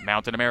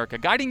Mountain America.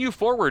 Guiding you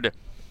forward,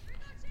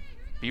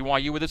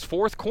 BYU with its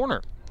fourth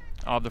corner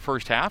of the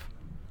first half.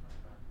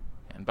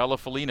 And Bella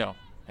Foligno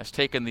has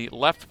taken the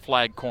left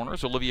flag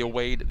corners. Olivia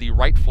Wade the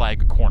right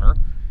flag corner.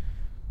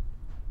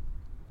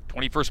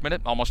 21st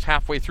minute, almost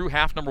halfway through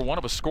half number one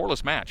of a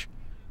scoreless match.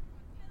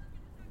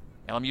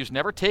 LMU's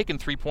never taken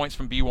 3 points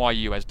from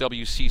BYU as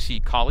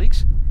WCC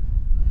colleagues.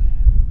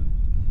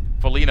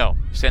 Foligno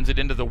sends it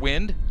into the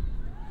wind.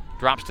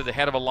 Drops to the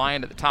head of a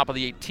line at the top of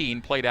the 18,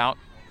 played out.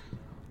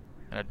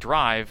 And a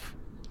drive,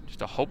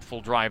 just a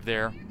hopeful drive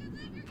there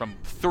from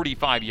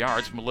 35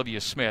 yards from Olivia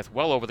Smith,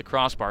 well over the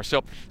crossbar.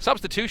 So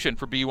substitution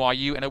for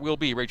BYU, and it will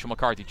be Rachel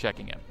McCarthy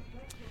checking in.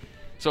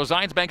 So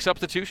Zions Bank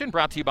substitution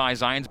brought to you by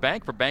Zions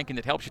Bank. For banking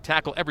that helps you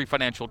tackle every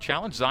financial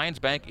challenge,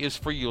 Zions Bank is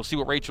free. You'll see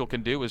what Rachel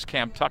can do as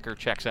Cam Tucker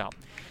checks out.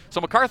 So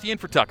McCarthy in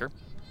for Tucker.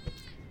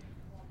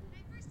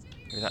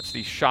 That's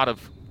the shot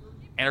of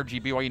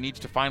energy BYU needs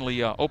to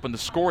finally open the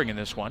scoring in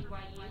this one.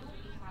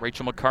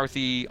 Rachel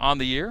McCarthy on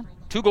the year.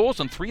 2 goals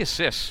and 3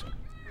 assists.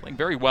 Playing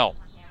very well.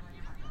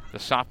 The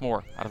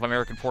sophomore out of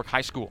American Fork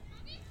High School.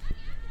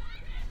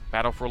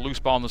 Battle for a loose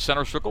ball in the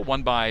center circle,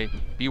 won by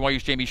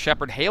BYU's Jamie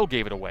Shepard. Hale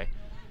gave it away.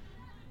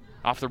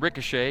 Off the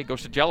ricochet,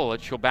 goes to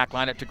Jelilich. He'll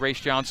backline it to Grace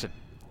Johnson.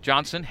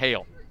 Johnson,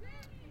 Hale.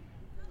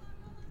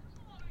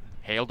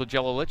 Hale to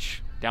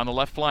Jelilich, down the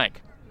left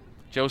flank.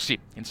 Josie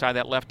inside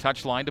that left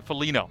touch line to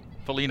Foligno.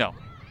 Foligno.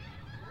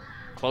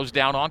 Closed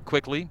down on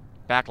quickly,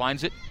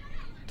 backlines it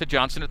to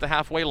Johnson at the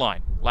halfway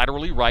line.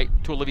 Laterally right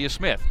to Olivia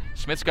Smith.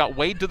 Smith's got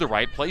Wade to the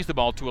right, plays the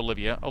ball to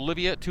Olivia.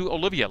 Olivia to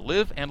Olivia.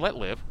 Live and let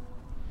live.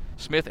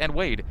 Smith and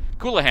Wade.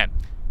 Colohan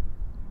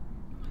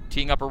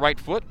teeing up her right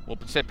foot. Will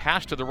instead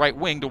pass to the right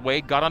wing to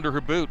Wade. Got under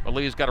her boot.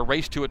 Olivia's got a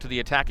race to it to the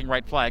attacking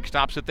right flag.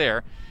 Stops it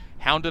there.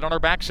 Hounded on her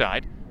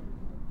backside.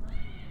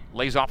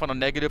 Lays off on a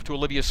negative to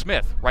Olivia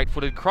Smith.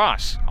 Right-footed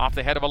cross off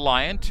the head of a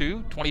Lion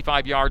to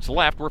 25 yards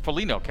left where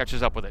Foligno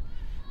catches up with it.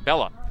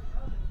 Bella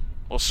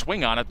will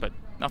swing on it, but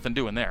nothing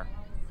doing there.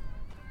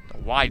 A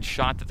wide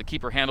shot that the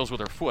keeper handles with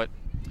her foot.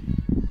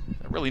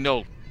 Really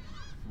no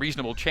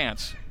reasonable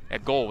chance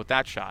at goal with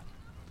that shot.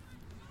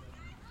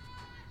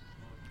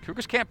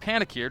 Cougars can't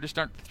panic here. Just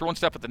start throwing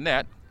stuff at the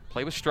net.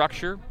 Play with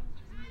structure,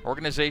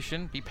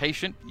 organization, be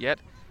patient, yet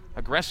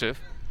aggressive.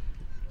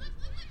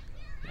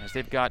 As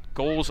they've got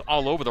goals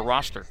all over the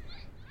roster.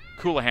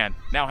 Colohan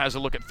now has a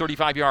look at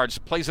 35 yards,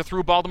 plays a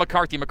through ball to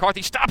McCarthy.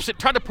 McCarthy stops it,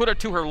 tried to put it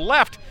to her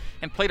left,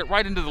 and played it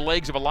right into the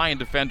legs of a Lion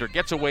defender.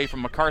 Gets away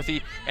from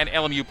McCarthy, and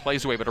LMU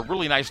plays away. But a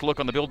really nice look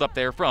on the build-up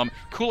there from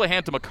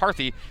Colohan to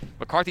McCarthy.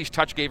 McCarthy's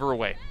touch gave her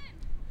away.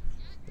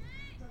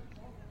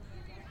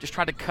 Just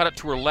tried to cut it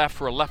to her left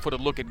for a left-footed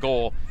look at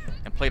goal,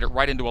 and played it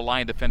right into a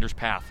Lion defender's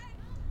path.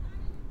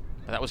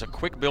 But that was a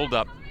quick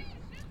build-up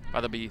by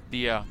the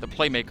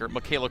playmaker,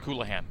 Michaela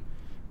Colohan.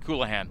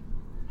 Colohan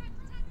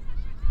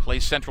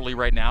plays centrally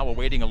right now,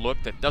 awaiting a look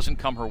that doesn't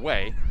come her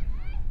way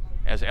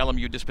as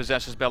LMU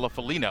dispossesses Bella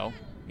Foligno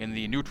in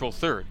the neutral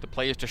third. The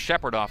play is to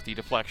Shepard off the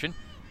deflection,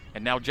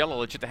 and now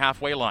Jelilich at the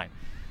halfway line.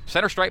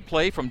 Center stripe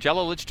play from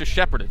Jelilich to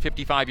Shepard at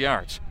 55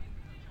 yards.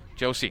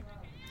 Josie,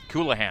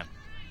 Colohan.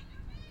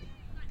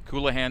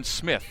 Colohan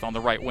Smith on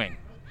the right wing.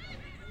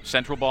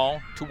 Central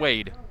ball to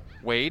Wade.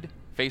 Wade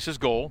faces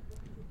goal.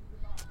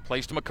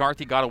 Plays to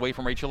McCarthy, got away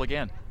from Rachel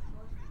again.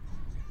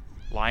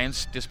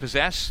 Lions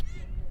dispossess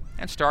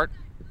and start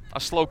a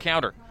slow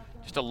counter.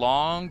 Just a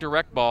long,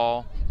 direct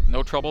ball.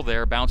 No trouble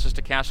there. Bounces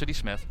to Cassidy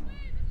Smith.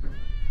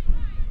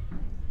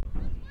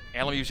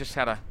 LMU's just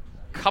had a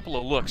couple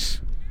of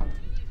looks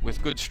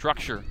with good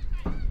structure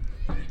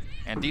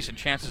and decent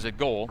chances at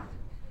goal,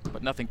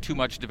 but nothing too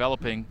much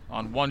developing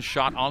on one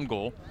shot on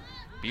goal.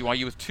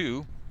 BYU with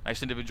two.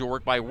 Nice individual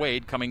work by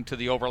Wade coming to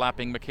the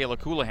overlapping Michaela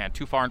Colohan.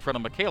 Too far in front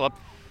of Michaela.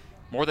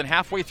 More than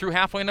halfway through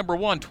halfway number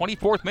one.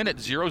 24th minute,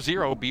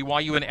 0-0,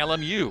 BYU and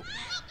LMU.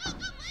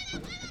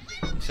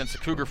 Sense the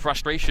Cougar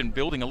frustration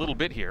building a little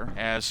bit here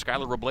as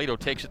Skylar Robledo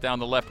takes it down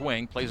the left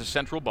wing, plays a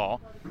central ball.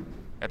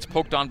 That's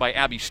poked on by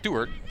Abby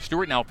Stewart.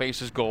 Stewart now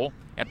faces goal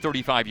at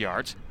 35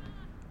 yards.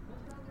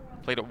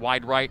 Played it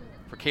wide right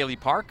for Kaylee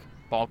Park.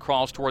 Ball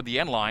crawls toward the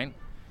end line.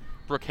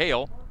 Brooke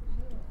Hale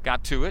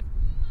got to it.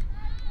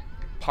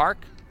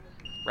 Park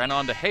ran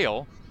on to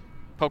Hale,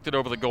 poked it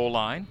over the goal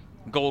line.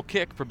 Goal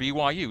kick for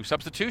BYU.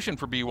 Substitution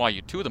for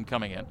BYU, two of them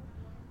coming in.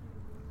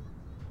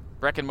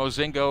 Brecken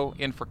Mozingo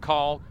in for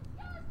Call.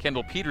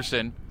 Kendall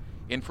Peterson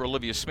in for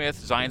Olivia Smith.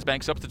 Zions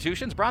Bank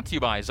substitutions brought to you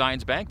by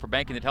Zions Bank, for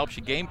banking that helps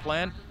you game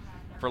plan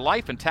for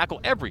life and tackle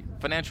every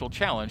financial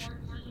challenge.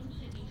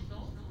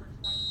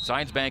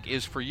 Zions Bank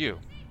is for you.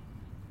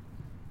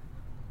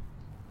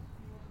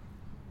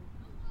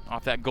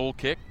 Off that goal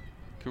kick,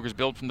 Cougars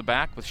build from the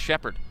back with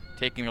Shepard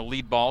taking a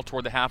lead ball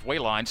toward the halfway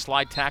line.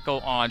 Slide tackle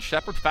on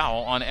Shepard,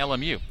 foul on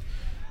LMU.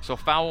 So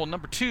foul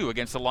number 2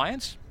 against the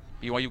Lions.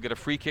 BYU get a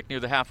free kick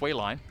near the halfway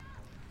line.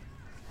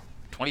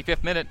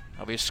 25th minute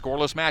of a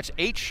scoreless match.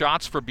 8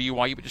 shots for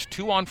BYU, but just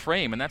 2 on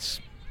frame, and that's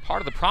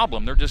part of the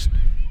problem. They're just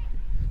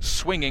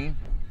swinging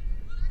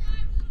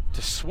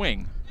to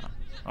swing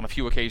on a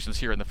few occasions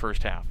here in the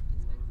first half.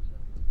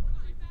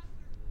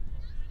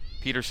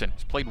 Peterson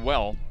has played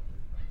well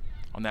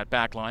on that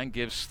back line,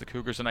 gives the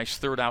Cougars a nice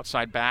third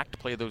outside back to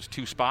play those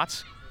 2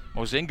 spots.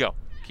 Mozingo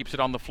keeps it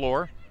on the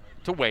floor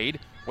to Wade.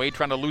 Wade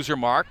trying to lose her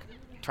mark,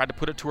 tried to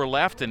put it to her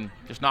left and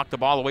just knocked the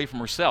ball away from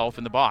herself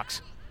in the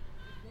box.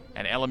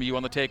 And LMU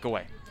on the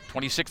takeaway.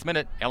 26th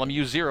minute,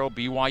 LMU 0,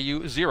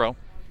 BYU 0.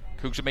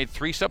 Cougs have made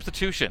 3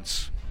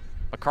 substitutions.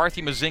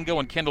 McCarthy, Mozingo,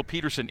 and Kendall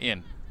Peterson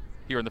in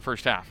here in the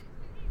first half.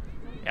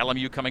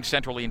 LMU coming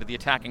centrally into the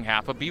attacking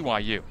half of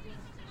BYU.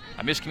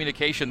 A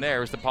miscommunication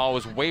there as the ball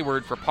was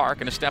wayward for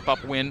Park and a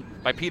step-up win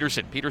by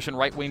Peterson. Peterson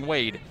right wing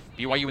Wade.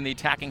 BYU in the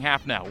attacking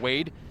half now.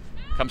 Wade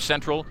comes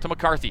central to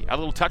McCarthy. A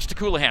little touch to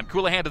Colohan.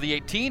 Colohan to the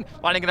 18,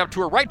 lining it up to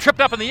her right, tripped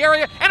up in the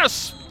area, and a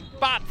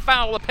spot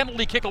foul. A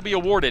penalty kick will be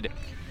awarded.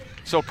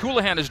 So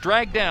Colohan is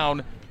dragged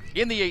down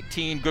in the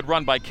 18. Good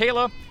run by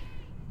Kayla.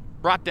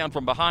 Brought down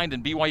from behind,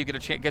 and BYU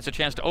gets a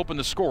chance to open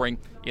the scoring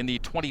in the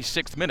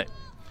 26th minute.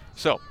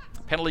 So,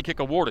 penalty kick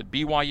awarded.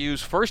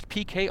 BYU's first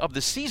PK of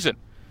the season.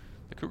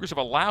 The Cougars have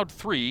allowed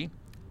 3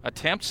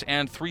 attempts,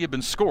 and 3 have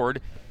been scored.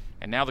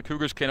 And now the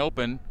Cougars can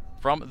open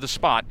from the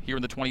spot here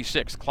in the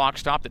 26th. Clock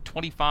stopped at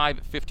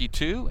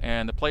 25:52,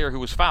 and the player who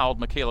was fouled,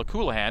 Michaela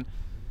Colohan,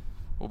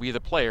 will be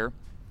the player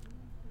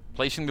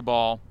placing the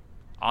ball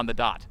on the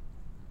dot.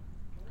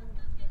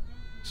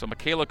 So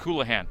Michaela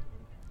Colohan,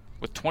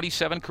 with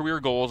 27 career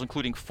goals,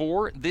 including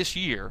 4 this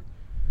year,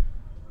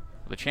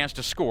 with a chance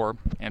to score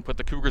and put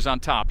the Cougars on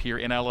top here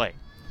in LA.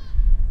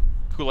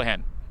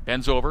 Colohan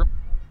bends over,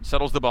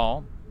 settles the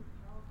ball,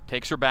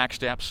 takes her back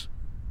steps.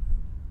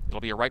 It'll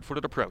be a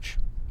right-footed approach.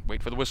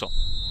 Wait for the whistle.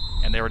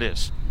 And there it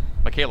is.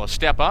 Michaela,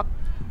 step up,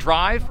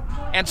 drive,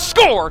 and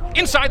score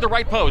inside the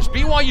right post.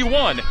 BYU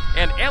 1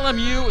 and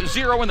LMU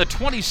 0 in the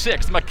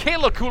 26th.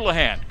 Michaela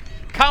Colohan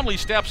calmly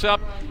steps up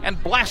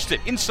and blasts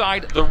it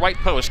inside the right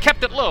post.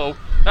 Kept it low.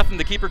 Nothing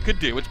the keeper could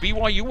do. It's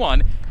BYU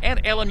 1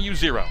 and LMU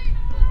 0.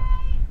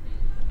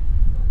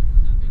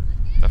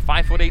 The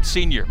 5'8"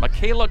 senior,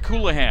 Michaela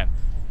Colohan,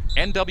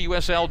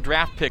 NWSL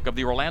draft pick of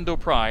the Orlando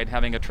Pride,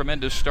 having a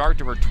tremendous start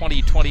to her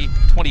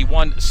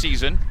 2020-21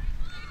 season.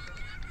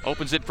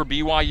 Opens it for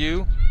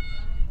BYU.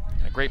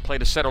 A great play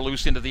to set her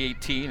loose into the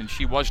 18, and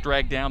she was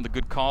dragged down. The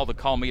good call. The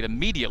call made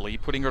immediately,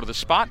 putting her to the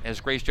spot as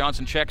Grace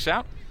Johnson checks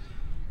out.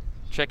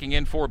 Checking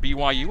in for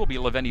BYU will be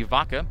Leveni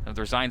Vaca,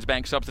 another Zions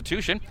Bank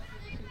substitution.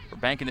 For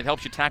banking that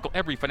helps you tackle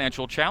every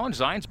financial challenge,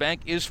 Zions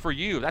Bank is for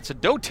you. That's a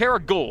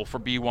doTERRA goal for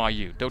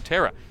BYU.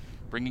 doTERRA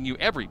bringing you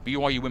every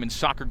BYU women's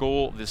soccer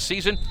goal this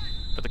season.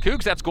 For the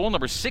Cougs, that's goal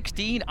number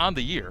 16 on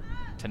the year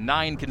to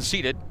 9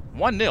 conceded.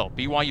 1-0,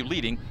 BYU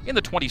leading in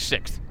the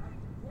 26th.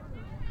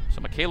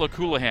 So Michaela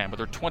Colohan with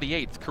her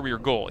 28th career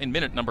goal in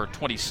minute number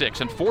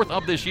 26 and 4th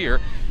of this year.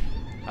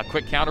 A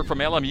quick counter from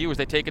LMU as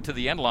they take it to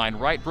the end line.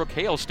 Right, Brooke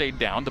Hale stayed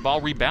down. The ball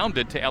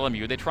rebounded to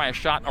LMU. They try a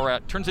shot, or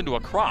it turns into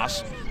a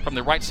cross from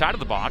the right side of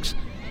the box.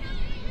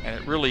 And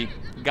it really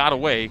got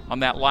away on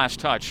that last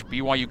touch.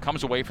 BYU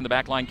comes away from the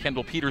back line,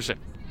 Kendall Peterson.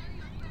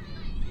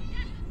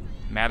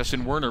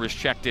 Madison Werner is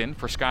checked in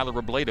for Skylar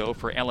Robledo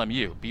for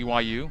LMU.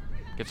 BYU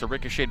gets a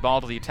ricocheted ball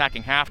to the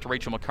attacking half to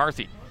Rachel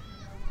McCarthy.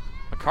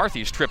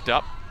 McCarthy is tripped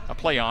up. A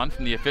play on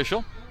from the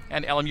official,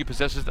 and LMU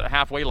possesses the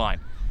halfway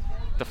line.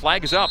 The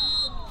flag is up.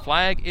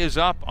 Flag is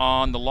up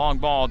on the long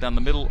ball down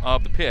the middle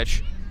of the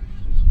pitch.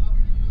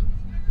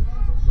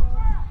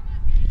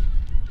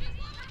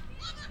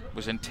 It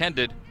was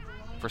intended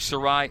for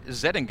Sarai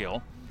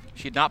Zettingil.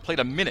 She had not played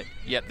a minute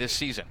yet this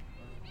season.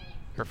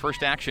 Her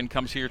first action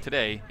comes here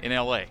today in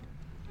LA.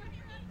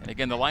 And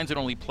again, the Lions had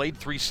only played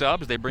 3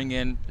 subs. They bring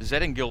in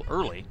Zettingill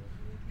early.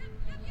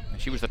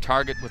 And she was the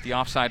target with the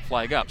offside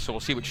flag up, so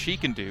we'll see what she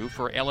can do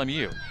for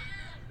LMU.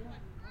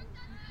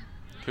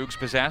 Cougs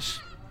possess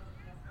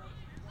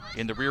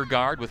in the rear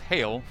guard with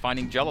Hale,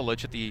 finding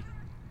Jelilich at the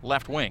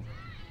left wing.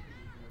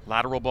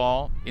 Lateral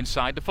ball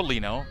inside to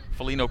Foligno.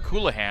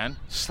 Foligno-Colohan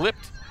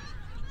slipped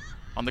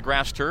on the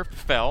grass turf,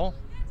 fell.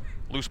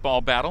 Loose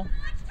ball battle.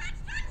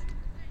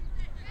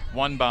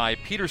 Won by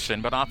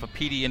Peterson, but off of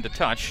Petey into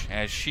touch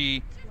as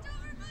she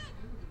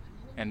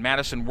and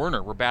Madison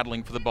Werner were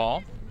battling for the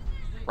ball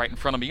right in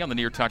front of me on the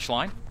near touch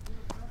line.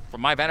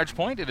 From my vantage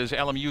point, it is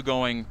LMU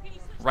going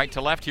right to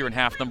left here in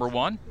half number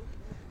 1.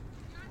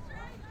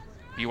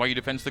 BYU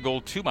defends the goal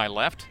to my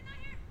left.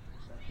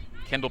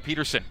 Kendall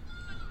Peterson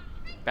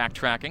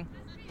backtracking,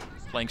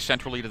 playing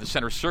centrally to the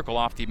center circle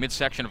off the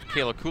midsection of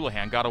Michaela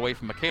Colohan. Got away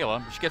from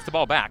Michaela. She gets the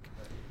ball back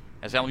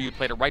as LMU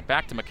played it right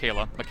back to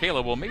Michaela.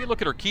 Michaela will maybe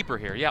look at her keeper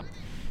here. Yep.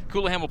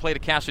 Colohan will play to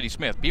Cassidy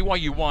Smith.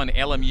 BYU 1,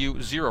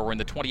 LMU 0. We're in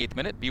the 28th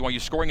minute. BYU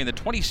scoring in the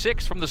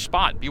 26th from the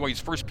spot. BYU's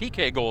first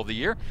PK goal of the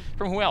year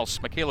from who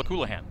else? Michaela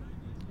Colohan.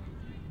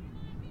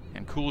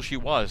 And cool she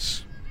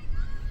was,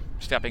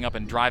 stepping up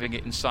and driving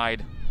it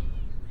inside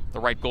the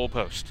right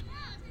goalpost.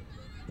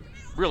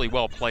 Really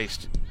well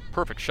placed.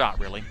 Perfect shot,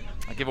 really.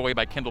 A giveaway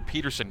by Kendall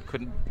Peterson.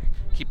 Couldn't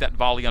keep that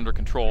volley under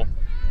control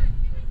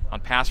on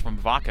pass from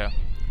Vaca.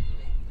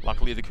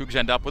 Luckily, the Cougs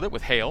end up with it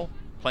with Hale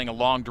playing a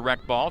long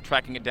direct ball,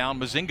 tracking it down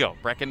Mozingo.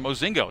 Brecken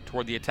Mozingo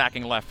toward the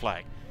attacking left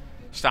flag.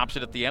 Stops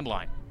it at the end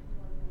line.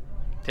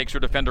 Takes her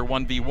defender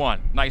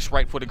 1v1. Nice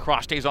right-footed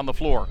cross, stays on the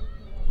floor.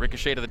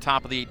 Ricochet to the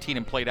top of the 18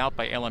 and played out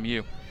by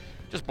LMU.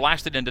 Just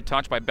blasted into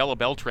touch by Bella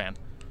Beltran.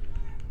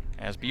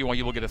 As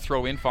BYU will get a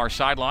throw in far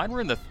sideline.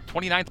 We're in the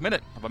 29th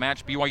minute of a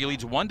match. BYU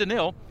leads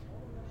 1-0.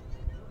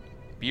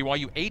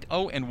 BYU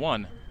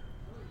 8-0-1.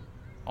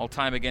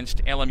 All-time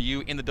against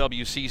LMU in the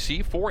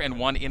WCC.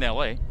 4-1 in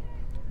LA.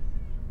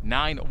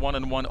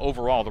 9-1-1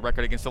 overall, the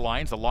record against the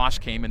Lions. The loss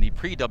came in the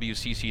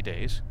pre-WCC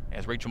days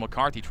as Rachel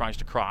McCarthy tries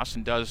to cross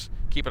and does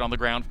keep it on the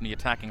ground from the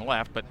attacking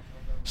left, but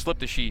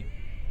slipped as she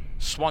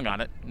swung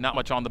on it. Not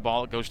much on the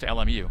ball. It goes to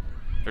LMU.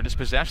 They're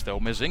dispossessed, though.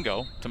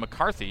 Mozingo to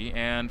McCarthy,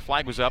 and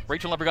flag was up.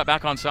 Rachel never got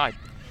back on side.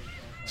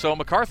 So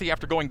McCarthy,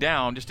 after going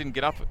down, just didn't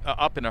get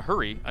up in a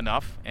hurry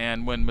enough,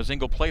 and when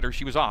Mozingo played her,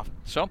 she was off.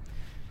 So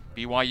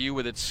BYU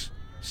with its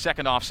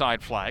second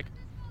offside flag,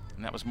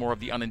 and that was more of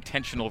the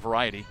unintentional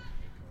variety,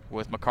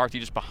 with McCarthy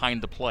just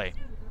behind the play.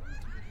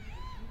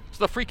 So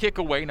the free kick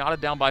away, knotted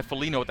down by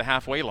Foligno at the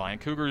halfway line.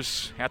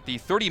 Cougars at the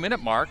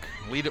 30-minute mark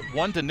lead it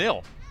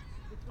 1-0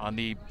 on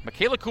the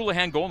Michaela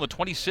Colohan goal in the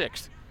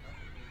 26th.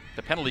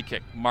 The penalty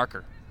kick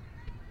marker.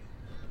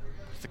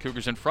 The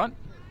Cougars in front.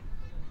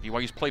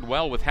 BYU's played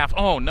well with half.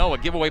 Oh no, a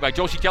giveaway by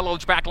Josie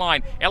Jelilich back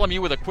line.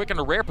 LMU with a quick and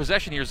a rare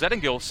possession here.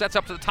 Zettingill sets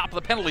up to the top of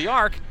the penalty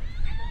arc.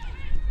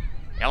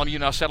 LMU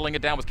now settling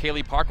it down with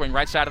Kaylee Park going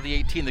right side of the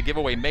 18. The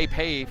giveaway may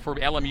pay for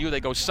LMU.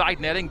 They go side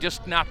netting,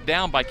 just knocked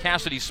down by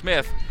Cassidy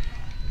Smith.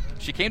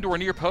 She came to her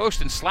near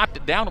post and slapped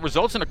it down. It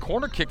results in a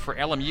corner kick for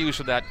LMU,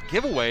 so that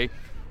giveaway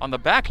on the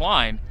back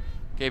line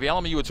gave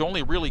LMU its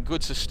only really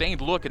good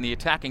sustained look in the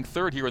attacking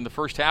third here in the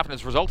first half, and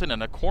has resulted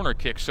in a corner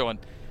kick. So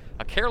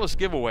a careless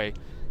giveaway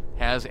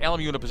has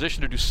LMU in a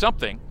position to do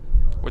something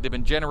where they've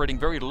been generating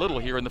very little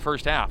here in the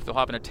first half. They'll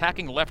have an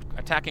attacking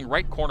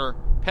right corner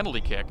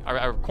penalty kick,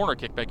 or corner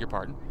kick, beg your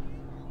pardon.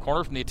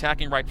 Corner from the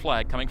attacking right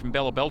flag coming from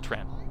Bella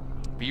Beltran.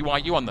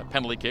 BYU on the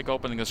penalty kick,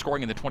 opening the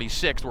scoring in the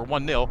 26th. We're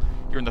 1-0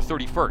 here in the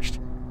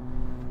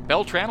 31st.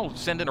 Beltran will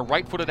send in a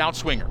right-footed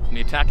outswinger from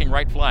the attacking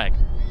right flag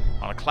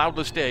on a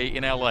cloudless day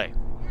in LA.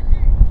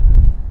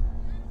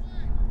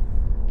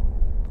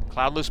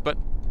 Cloudless but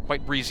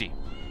quite breezy.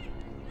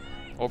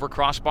 Over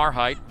crossbar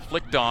height,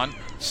 flicked on,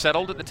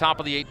 settled at the top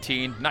of the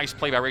 18. Nice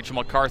play by Rachel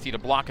McCarthy to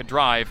block a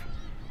drive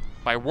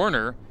by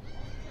Werner.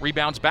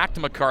 Rebounds back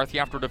to McCarthy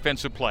after a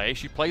defensive play.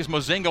 She plays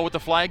Mozingo with the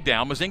flag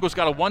down. Mozingo's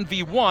got a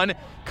 1v1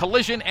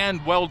 collision,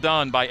 and well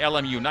done by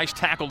LMU. Nice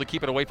tackle to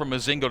keep it away from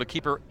Mozingo, to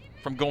keep her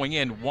from going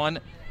in one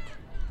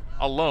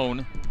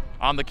alone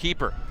on the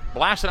keeper.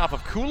 Blasted off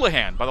of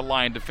Colohan by the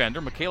Lion defender.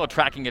 Michaela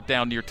tracking it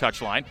down near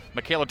touchline.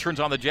 Michaela turns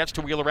on the jets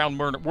to wheel around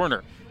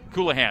Werner.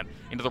 Colohan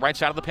into the right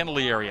side of the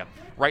penalty area.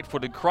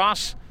 Right-footed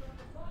cross,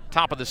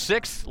 top of the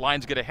 6th.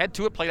 Lions get ahead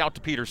to it, played out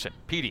to Peterson.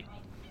 Petey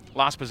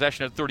lost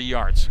possession at 30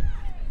 yards.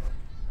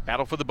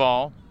 Battle for the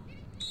ball.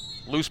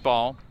 Loose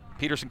ball.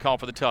 Peterson called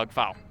for the tug.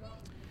 Foul.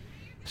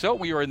 So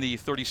we are in the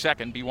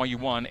 32nd. BYU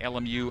 1,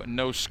 LMU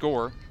no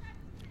score.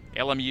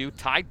 LMU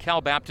tied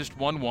Cal Baptist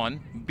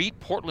 1-1, beat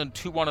Portland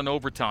 2-1 in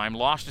overtime,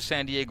 lost to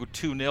San Diego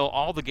 2-0,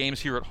 all the games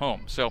here at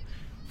home. So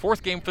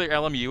 4th game for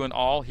LMU, and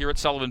all here at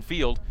Sullivan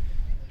Field,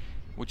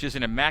 which is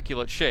in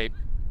immaculate shape.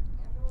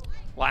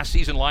 Last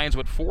season, Lions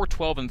went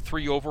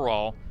 4-12-3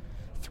 overall,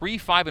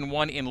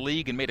 3-5-1 in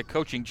league, and made a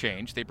coaching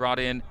change. They brought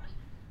in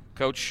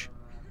Coach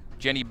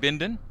Jenny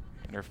Binden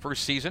in her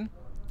first season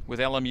with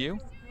LMU,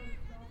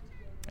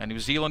 a New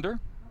Zealander.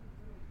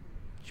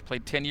 She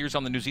played 10 years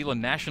on the New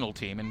Zealand national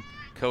team and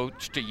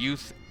coached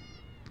youth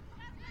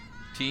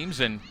teams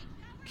and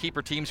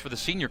keeper teams for the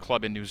senior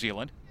club in New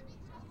Zealand.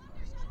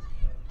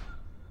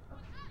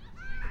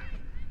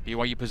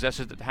 BYU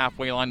possesses at the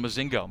halfway line.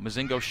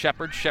 Mazingo,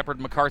 Shepard,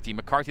 McCarthy.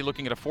 McCarthy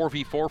looking at a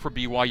 4v4 for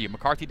BYU.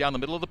 McCarthy down the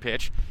middle of the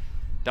pitch.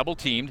 Double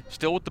teamed,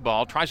 still with the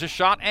ball. Tries a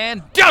shot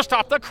and just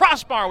off the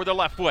crossbar with the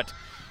left foot.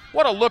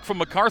 What a look from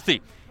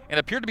McCarthy. And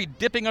appeared to be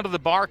dipping under the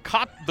bar,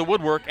 caught the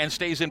woodwork, and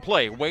stays in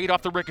play. Wade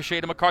off the ricochet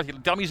to McCarthy.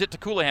 Dummies it to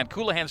Coulihan.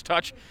 Coulihan's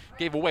touch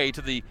gave away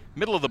to the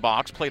middle of the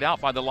box, played out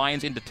by the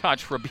Lions into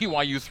touch for a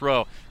BYU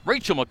throw.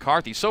 Rachel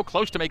McCarthy, so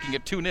close to making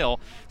it 2-0.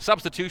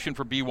 Substitution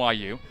for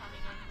BYU.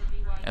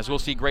 As we'll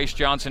see Grace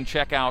Johnson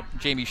check out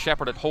Jamie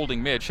Shepard at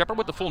holding mid. Shepard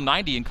with the full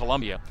 90 in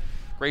Columbia.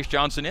 Grace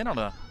Johnson in on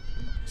a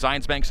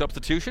Zions Bank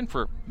substitution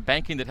for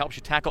banking that helps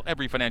you tackle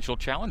every financial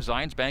challenge.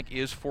 Zions Bank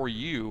is for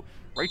you.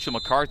 Rachel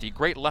McCarthy,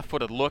 great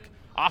left-footed look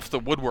off the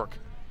woodwork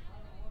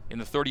in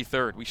the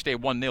 33rd. We stay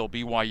 1-0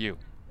 BYU.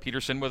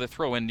 Peterson with a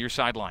throw in near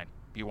sideline.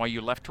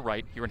 BYU left to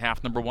right here in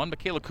half number 1.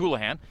 Michaela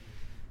Coulihan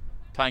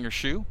tying her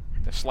shoe.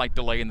 A slight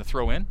delay in the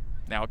throw in.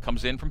 Now it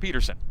comes in from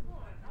Peterson.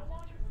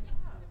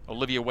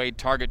 Olivia Wade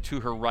target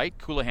to her right.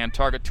 Coulihan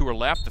target to her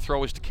left. The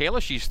throw is to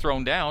Kayla. She's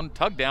thrown down,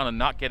 tugged down, and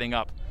not getting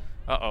up.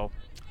 Uh-oh.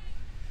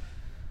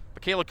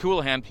 Michaela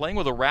Coulihan playing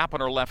with a wrap on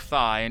her left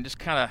thigh and just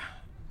kind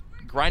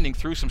of grinding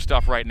through some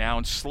stuff right now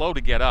and slow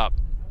to get up.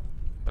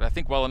 But I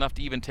think well enough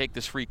to even take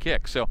this free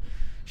kick. So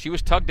she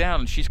was tugged down,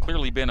 and she's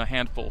clearly been a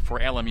handful for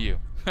LMU.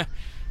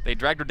 They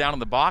dragged her down in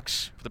the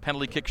box for the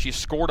penalty kick she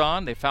scored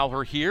on. They foul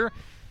her here.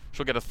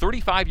 She'll get a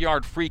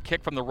 35-yard free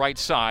kick from the right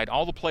side.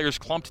 All the players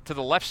clumped to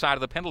the left side of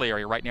the penalty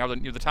area right now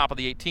near the top of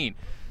the 18.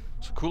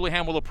 So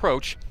Coulihan will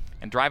approach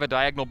and drive a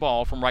diagonal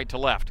ball from right to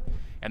left.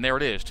 And there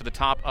it is, to the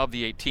top of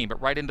the 18,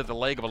 but right into the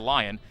leg of a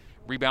Lion.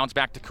 Rebounds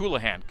back to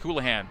Coulihan.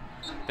 Coulihan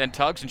then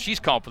tugs, and she's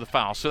called for the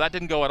foul. So that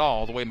didn't go at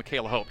all the way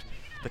Michaela hoped.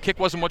 The kick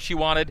wasn't what she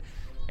wanted,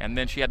 and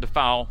then she had to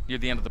foul near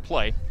the end of the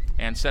play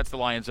and sets the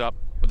Lions up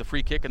with a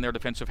free kick in their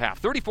defensive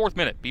half. 34th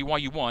minute,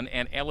 BYU 1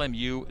 and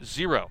LMU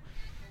 0.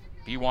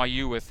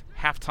 BYU with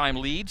halftime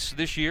leads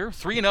this year,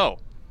 3-0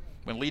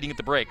 when leading at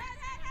the break.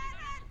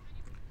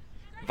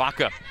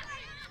 Vaca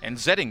and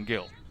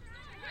Zettingill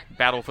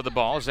battle for the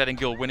ball.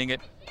 Zettingill winning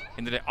it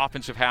in the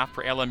offensive half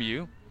for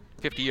LMU,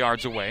 50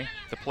 yards away.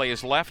 The play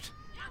is left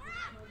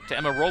to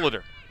Emma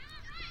Rollader.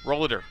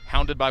 Rollader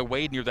hounded by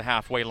Wade near the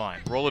halfway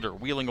line. Rollader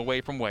wheeling away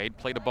from Wade,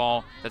 played a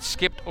ball that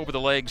skipped over the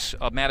legs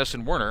of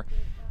Madison Werner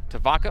to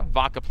Vaca.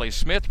 Vaca plays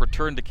Smith,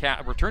 return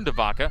to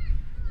Vaca.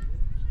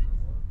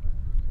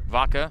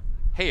 Vaca,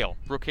 Hale.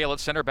 Brooke Hale at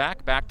center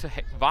back to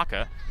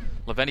Vaca.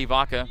 Leveni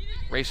Vaca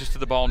races to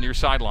the ball near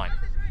sideline.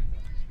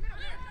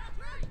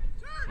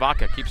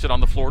 Vaca keeps it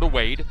on the floor to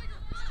Wade.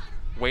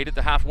 Wade at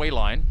the halfway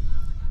line.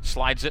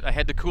 Slides it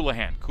ahead to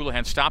Coulihan.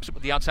 Coulihan stops it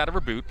with the outside of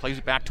her boot, plays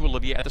it back to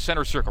Olivia at the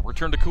center circle.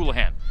 Return to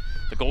Coulihan.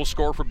 The goal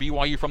scorer for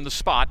BYU from the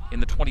spot in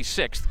the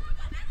 26th.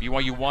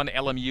 BYU 1,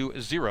 LMU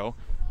 0,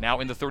 now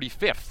in the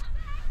 35th.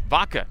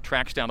 Vaca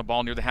tracks down the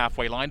ball near the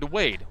halfway line to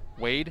Wade.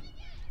 Wade,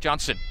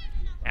 Johnson.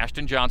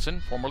 Ashton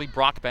Johnson, formerly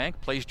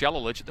Brockbank, plays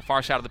Jelilich at the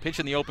far side of the pitch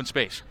in the open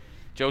space.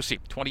 Josie,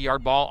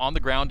 20-yard ball on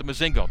the ground to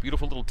Mazingo.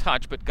 Beautiful little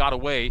touch, but got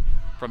away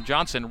from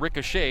Johnson.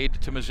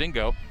 Ricocheted to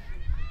Mazingo.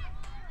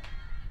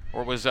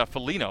 Or was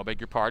Felino,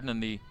 beg your pardon,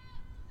 and the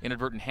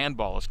inadvertent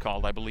handball is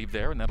called, I believe,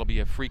 there. And that'll be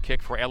a free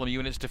kick for LMU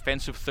in its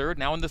defensive third,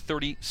 now in the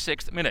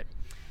 36th minute.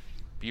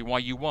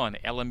 BYU 1,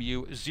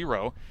 LMU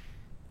 0.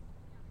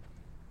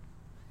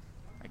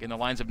 Again, the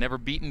Lions have never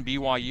beaten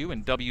BYU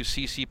in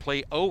WCC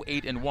play,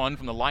 0-8-1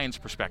 from the Lions'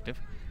 perspective.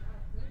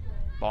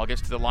 Ball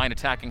gets to the line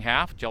attacking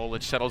half.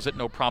 Jelilich settles it,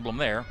 no problem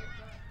there.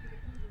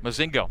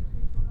 Mazingo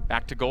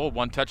back to goal,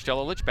 one-touch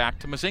Jelilich, back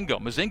to Mazingo.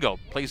 Mazingo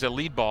plays a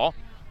lead ball.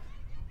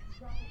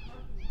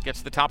 Gets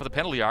to the top of the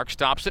penalty arc,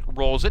 stops it,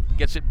 rolls it,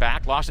 gets it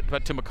back, lost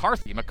it to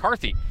McCarthy.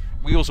 McCarthy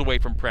wheels away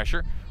from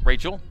pressure.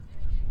 Rachel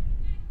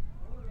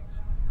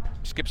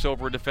skips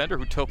over a defender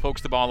who toe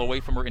pokes the ball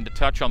away from her into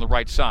touch on the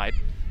right side.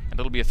 And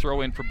it'll be a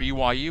throw in for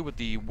BYU with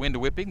the wind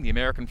whipping, the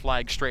American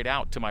flag straight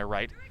out to my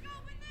right.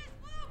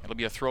 It'll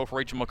be a throw for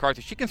Rachel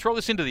McCarthy. She can throw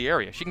this into the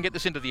area. She can get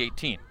this into the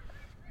 18.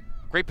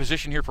 Great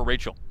position here for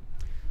Rachel.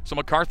 So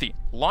McCarthy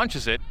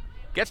launches it,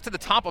 gets to the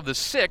top of the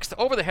 6th,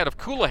 over the head of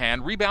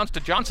Coulihan, rebounds to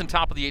Johnson,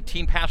 top of the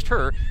 18, past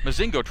her.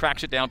 Mazingo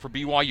tracks it down for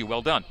BYU.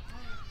 Well done.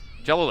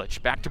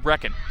 Jelilich back to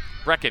Brecken.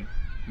 Brecken,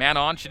 man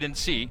on, she didn't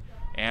see,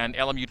 and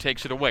LMU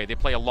takes it away. They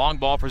play a long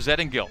ball for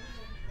Zettingill.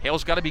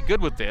 Hale's got to be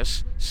good with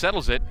this,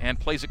 settles it, and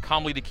plays it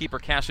calmly to keeper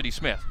Cassidy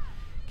Smith.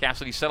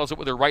 Cassidy settles it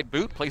with her right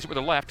boot, plays it with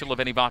her left to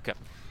Leveni Vaca.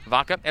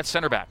 Vaca at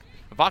center back.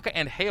 Vaca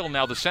and Hale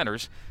now the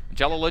centers.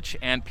 Jelilich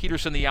and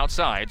Peterson the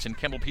outsides, and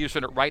Kendall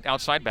Peterson at right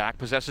outside back,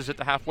 possesses at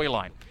the halfway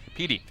line.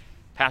 Petey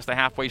past the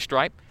halfway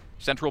stripe,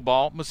 central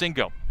ball,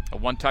 Mazingo. A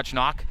one-touch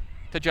knock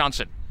to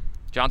Johnson.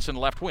 Johnson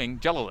left wing,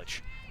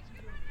 Jelilich.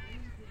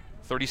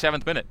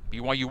 37th minute,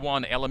 BYU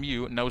 1,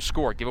 LMU no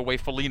score. Give away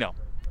Felino.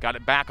 Got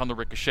it back on the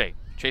ricochet.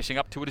 Chasing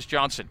up to it is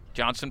Johnson.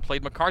 Johnson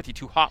played McCarthy.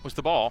 Too hot was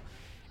the ball.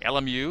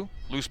 LMU,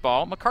 loose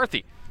ball,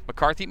 McCarthy.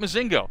 McCarthy,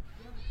 Mazingo.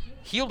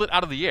 Heeled it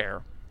out of the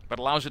air, but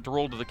allows it to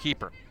roll to the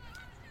keeper.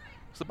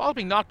 So the ball's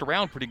being knocked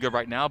around pretty good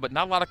right now, but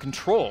not a lot of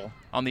control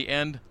on the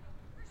end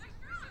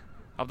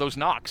of those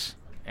knocks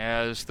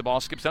as the ball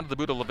skips under the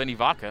boot of Leveni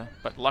Vaca,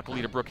 but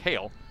luckily to Brooke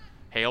Hale.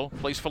 Hale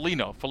plays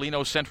Foligno.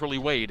 Foligno centrally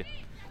Wade.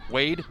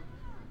 Wade,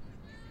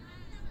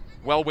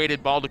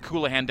 well-weighted ball to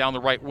Colohan down the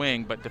right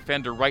wing, but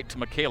defender right to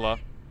Michaela.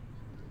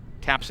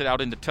 Taps it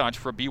out into touch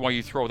for a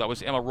BYU throw. That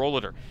was Emma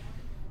Rollader.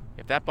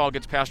 If that ball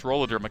gets past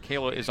Rollader,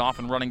 Michaela is off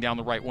and running down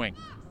the right wing.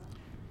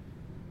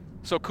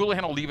 So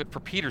Colohan will leave it for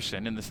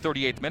Peterson in the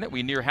 38th minute.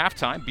 We near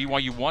halftime.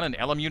 BYU 1 and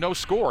LMU no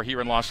score here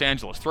in Los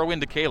Angeles. Throw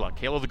into Kayla.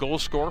 Kayla the goal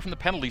scorer from the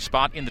penalty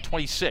spot in the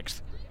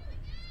 26th.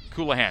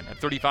 Colohan at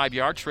 35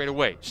 yards straight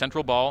away.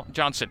 Central ball,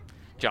 Johnson.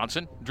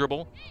 Johnson,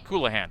 dribble,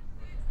 Colohan.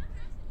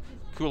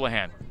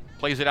 Colohan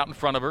plays it out in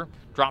front of her.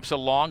 Drops a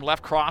long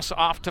left cross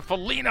off to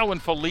Foligno,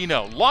 and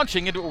Foligno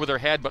launching into it with her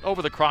head, but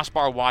over the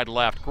crossbar wide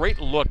left. Great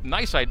look,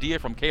 nice idea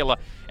from Kayla,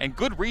 and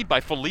good read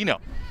by Foligno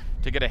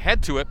to get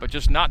ahead to it, but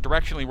just not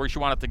directionally where she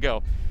wanted it to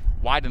go.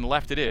 Wide and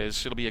left it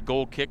is. It'll be a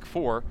goal kick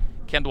for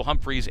Kendall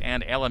Humphreys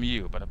and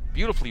LMU, but a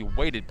beautifully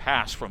weighted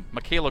pass from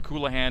Michaela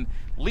Colohan.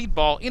 Lead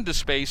ball into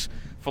space.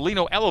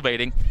 Foligno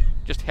elevating,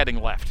 just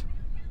heading left.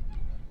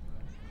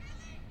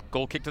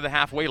 Goal kick to the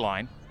halfway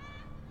line.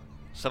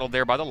 Settled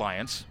there by the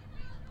Lions.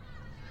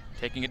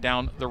 Taking it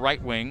down the right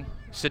wing,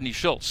 Sydney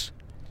Schultz.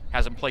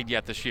 Hasn't played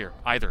yet this year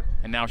either,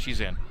 and now she's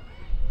in.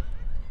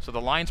 So the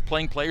Lions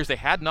playing players they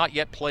had not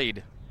yet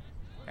played.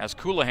 As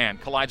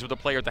Colohan collides with a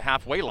player at the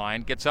halfway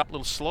line, gets up a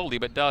little slowly,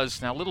 but does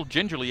now a little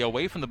gingerly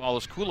away from the ball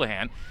as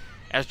Colohan,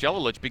 as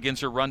Jelilich begins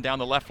her run down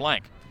the left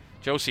flank.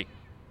 Josie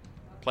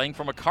playing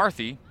for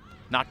McCarthy,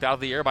 knocked out of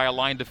the air by a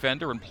line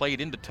defender and played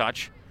into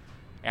touch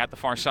at the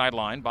far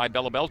sideline by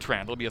Bella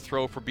Beltran. It'll be a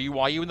throw for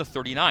BYU in the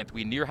 39th.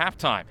 We near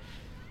halftime.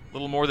 A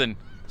little more than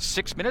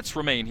 6 minutes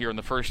remain here in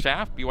the first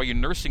half. BYU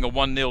nursing a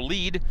 1-0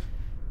 lead.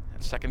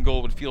 That second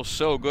goal would feel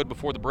so good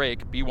before the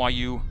break.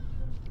 BYU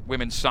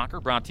Women's Soccer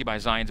brought to you by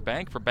Zions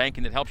Bank. For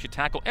banking that helps you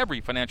tackle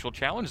every financial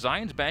challenge,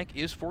 Zions Bank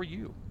is for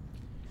you.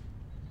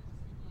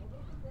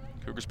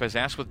 Cougars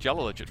possess with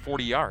Jelilich at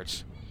 40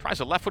 yards. Tries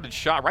a left-footed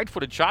shot,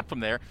 right-footed shot from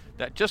there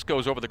that just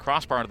goes over the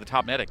crossbar into the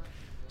top netting.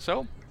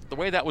 So the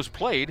way that was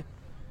played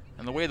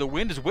and the way the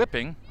wind is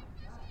whipping,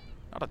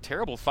 not a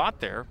terrible thought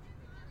there.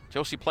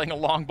 Josie playing a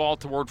long ball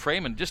toward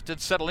frame and just did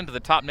settle into the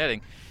top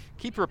netting.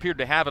 Keeper appeared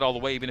to have it all the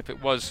way, even if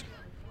it was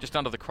just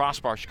under the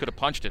crossbar. She could have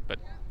punched it, but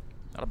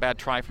not a bad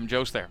try from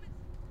Josie there.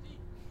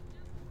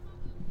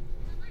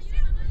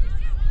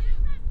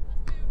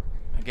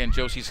 Again,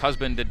 Josie's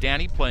husband,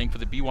 Danny, playing for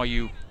the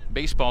BYU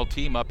baseball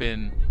team up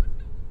in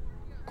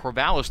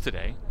Corvallis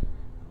today.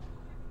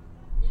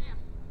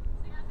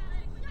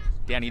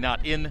 Danny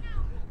not in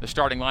the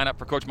starting lineup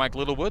for Coach Mike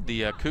Littlewood.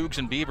 The Cougs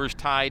and Beavers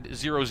tied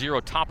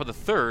 0-0 top of the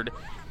third.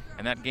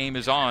 And that game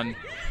is on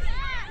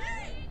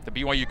the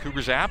BYU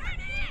Cougars app,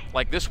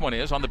 like this one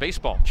is on the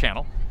baseball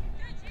channel.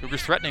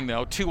 Cougars threatening,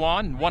 though. 2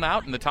 on, 1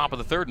 out in the top of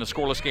the third in a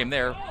scoreless game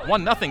there.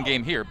 1-0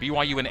 game here,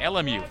 BYU and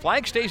LMU.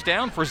 Flag stays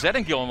down for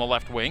Zettingill on the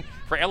left wing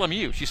for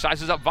LMU. She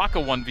sizes up Vaca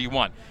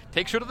 1v1.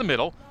 Takes her to the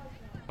middle.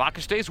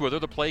 Vaca stays with her.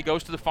 The play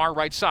goes to the far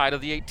right side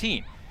of the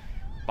 18.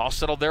 Ball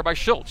settled there by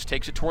Schultz.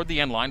 Takes it toward the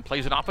end line.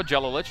 Plays it off of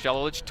Jelilich.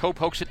 Jelilich toe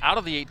pokes it out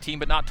of the 18,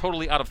 but not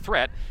totally out of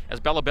threat,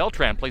 as Bella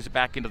Beltran plays it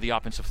back into the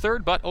offensive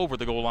third, but over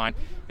the goal line.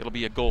 It'll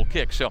be a goal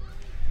kick. So,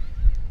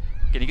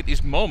 can you get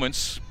these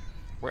moments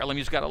where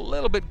LMU's got a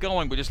little bit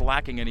going, but just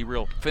lacking any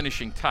real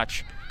finishing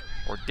touch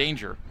or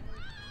danger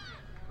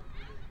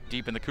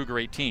deep in the Cougar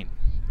 18.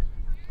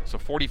 So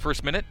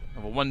 41st minute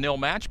of a 1-0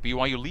 match.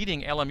 BYU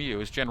leading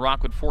LMU, as Jen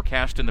Rockwood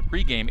forecast in the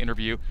pregame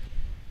interview.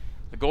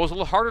 The goal is a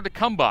little harder to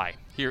come by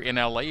here in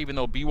LA, even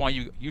though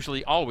BYU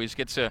usually always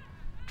gets a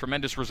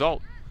tremendous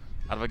result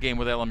out of a game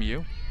with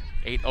LMU.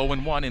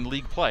 8-0-1 in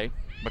league play.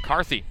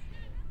 McCarthy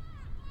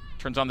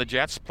turns on the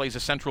Jets, plays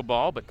a central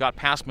ball, but got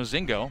past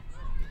Mozingo.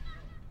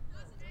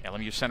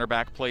 LMU center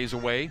back plays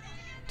away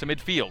to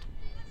midfield.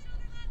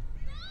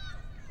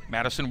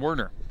 Madison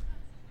Werner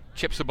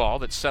chips a ball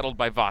that's settled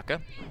by Vaca.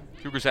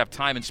 Cougars have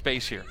time and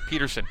space here.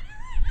 Peterson,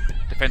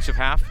 defensive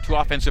half to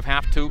offensive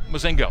half to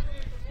Mozingo.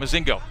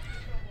 Mozingo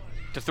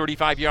to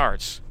 35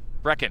 yards.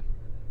 Brecken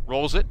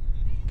rolls it,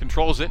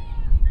 controls it,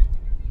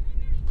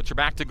 puts her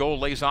back to goal,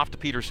 lays off to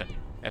Peterson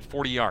at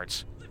 40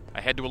 yards.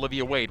 Ahead to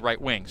Olivia Wade, right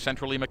wing.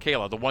 Centrally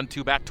Michaela, the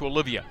 1-2 back to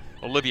Olivia.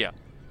 Olivia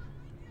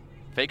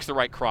fakes the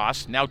right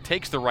cross, now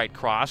takes the right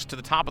cross to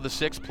the top of the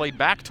 6, played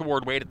back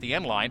toward Wade at the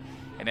end line,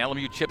 and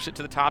LMU chips it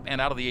to the top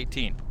and out of the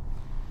 18.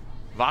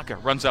 Vaca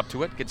runs up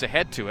to it, gets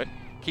ahead to it,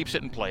 keeps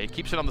it in play,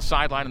 keeps it on the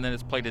sideline, and then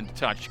it's played into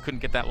touch. She couldn't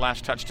get that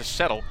last touch to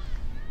settle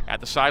at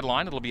the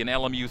sideline. It'll be an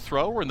LMU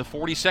throw. We're in the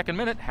 42nd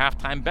minute.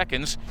 Halftime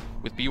beckons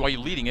with BYU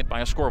leading it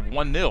by a score of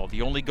 1-0.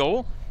 The only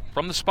goal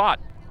from the spot.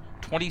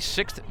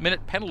 26th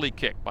minute penalty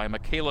kick by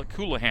Michaela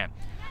Colohan,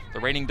 the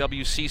reigning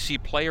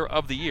WCC Player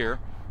of the Year.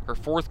 Her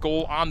 4th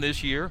goal on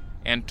this year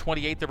and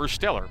 28th of her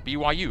stellar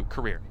BYU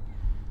career.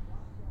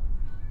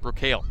 Brooke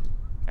Hale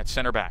at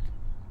center back.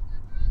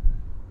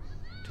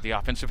 To the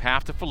offensive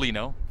half to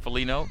Foligno.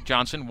 Foligno,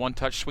 Johnson,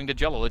 one-touch swing to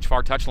Jelilich,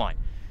 far touchline.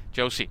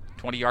 Josie,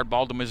 20-yard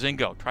ball to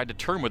Mozingo. Tried to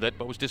turn with it,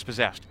 but was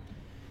dispossessed.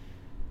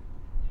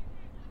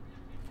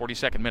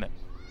 42nd minute.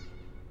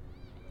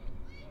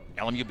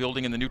 LMU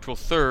building in the neutral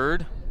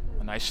third.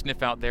 A nice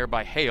sniff out there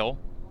by Hale.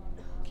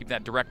 Keep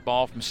that direct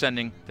ball from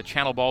sending the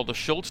channel ball to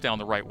Schultz down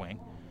the right wing.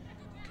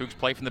 Cougs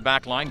play from the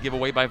back line, give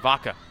away by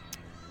Vaca.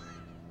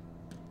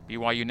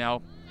 BYU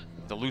now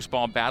the loose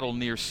ball battle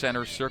near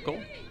center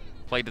circle.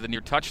 Played to the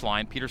near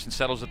touchline. Peterson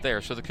settles it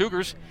there. So the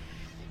Cougars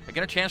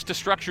get a chance to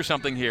structure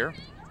something here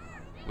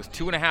with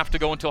 2.5 to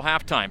go until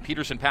halftime.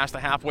 Peterson past the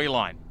halfway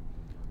line.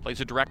 Plays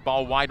a direct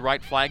ball wide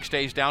right. Flag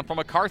stays down for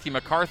McCarthy.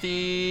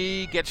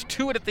 McCarthy gets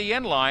to it at the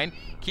end line.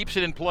 Keeps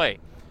it in play.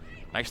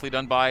 Nicely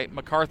done by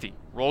McCarthy.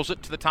 Rolls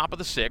it to the top of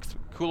the 6th.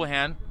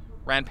 Coulihan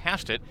ran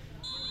past it,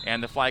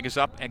 and the flag is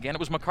up. Again, it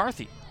was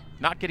McCarthy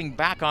not getting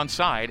back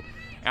onside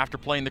after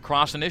playing the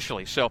cross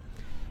initially. So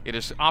it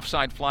is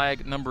offside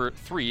flag number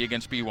 3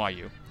 against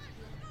BYU.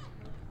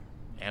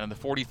 And in the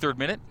 43rd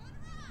minute,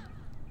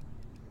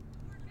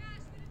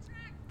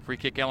 free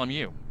kick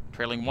LMU,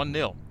 trailing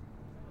 1-0.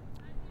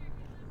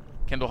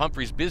 Kendall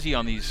Humphreys busy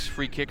on these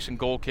free kicks and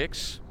goal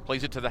kicks.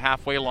 Plays it to the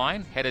halfway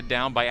line, headed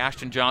down by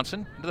Ashton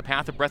Johnson into the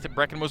path of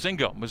Brecken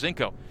Mozingo.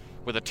 Mozingo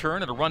with a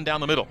turn and a run down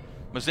the middle.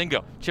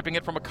 Mozingo chipping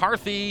it from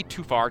McCarthy.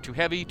 Too far, too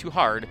heavy, too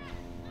hard,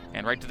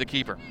 and right to the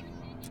keeper.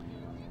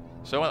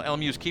 So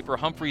LMU's keeper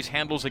Humphreys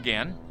handles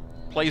again,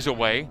 plays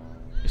away.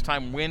 This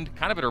time Wind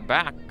kind of at her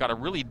back, got a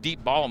really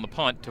deep ball on the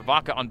punt to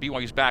Vaca on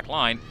BYU's back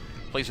line.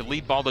 Plays a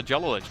lead ball to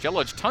Jelilich.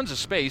 Jelilich tons of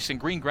space and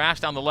green grass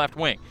down the left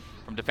wing.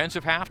 From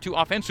defensive half to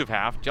offensive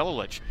half,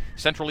 Jelilich.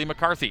 Centrally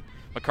McCarthy.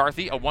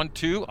 McCarthy, a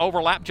 1-2,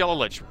 overlap,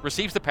 Jelilich.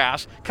 Receives the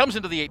pass, comes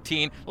into the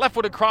 18,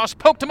 left-footed cross,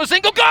 poke to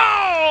Mozingo,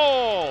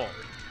 goal!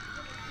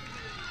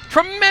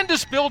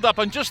 Tremendous build-up,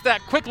 and just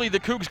that quickly the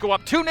Cougs go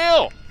up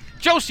 2-0.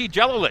 Josie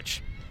Jelilich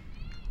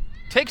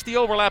takes the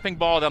overlapping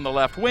ball down the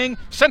left wing,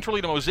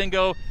 centrally to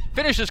Mozingo,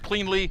 finishes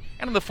cleanly,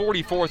 and in the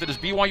 44th it is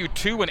BYU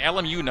 2 and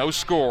LMU no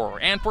score.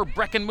 And for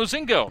Brecken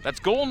Mozingo, that's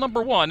goal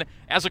number 1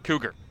 as a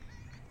Cougar.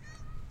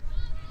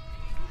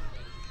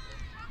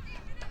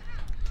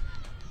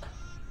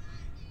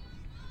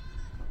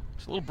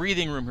 It's a little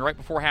breathing room here right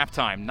before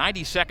halftime,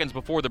 90 seconds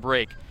before the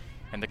break,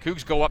 and the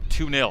Cougs go up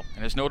 2-0.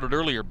 And as noted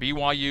earlier,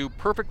 BYU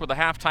perfect with a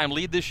halftime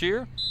lead this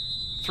year,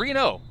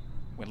 3-0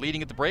 when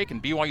leading at the break,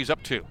 and BYU's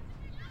up 2.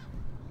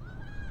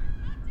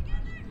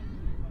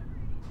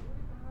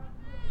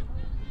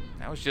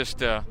 That was just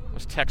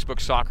was textbook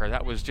soccer.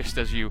 That was just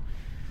as you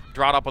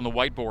draw it up on the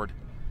whiteboard.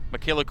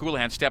 Michaela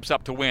Coulihan steps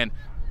up to win.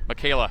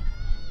 Michaela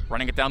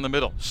running it down the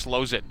middle,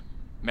 slows it,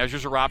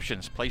 measures her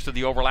options, plays to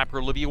the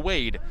overlapper Olivia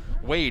Wade.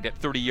 Wade at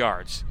 30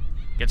 yards,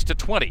 gets to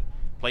 20,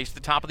 plays to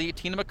the top of the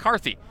 18 to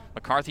McCarthy.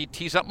 McCarthy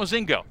tees up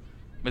Mozingo.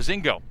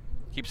 Mozingo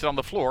keeps it on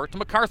the floor to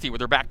McCarthy with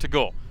her back to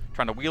goal.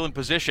 Trying to wheel in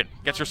position,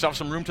 gets herself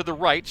some room to the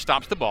right,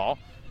 stops the ball,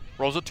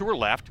 rolls it to her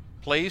left,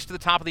 plays to the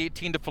top of the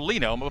 18 to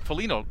Foligno, but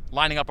Foligno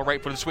lining up a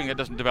right-footed swing that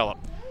doesn't develop.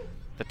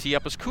 The tee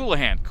up is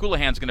Coulihan.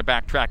 Coulihan's going to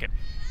backtrack it.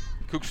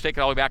 Cougs take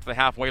it all the way back to the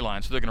halfway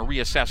line, so they're going to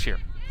reassess here.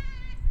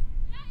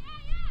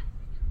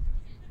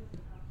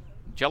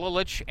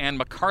 Jelilich and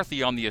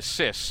McCarthy on the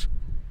assists.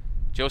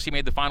 Josie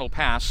made the final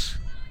pass.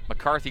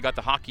 McCarthy got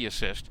the hockey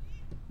assist.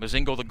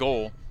 Mozingo the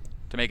goal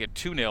to make it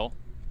 2-0.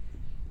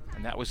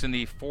 And that was in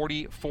the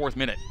 44th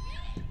minute.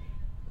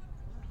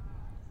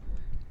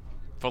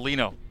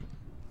 Foligno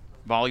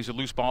volleys a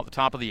loose ball at the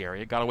top of the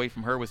area. Got away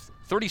from her with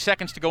 30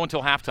 seconds to go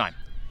until halftime.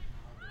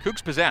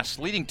 Cougs possess,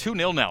 leading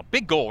 2-0 now.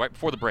 Big goal right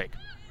before the break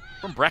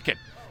from Brecken.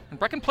 And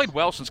Brecken played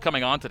well since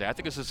coming on today. I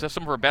think this is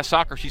some of her best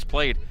soccer she's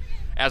played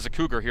as a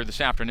Cougar here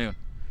this afternoon.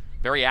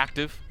 Very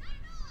active.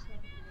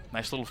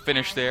 Nice little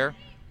finish there.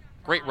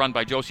 Great run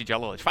by Josie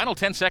Jelilich. Final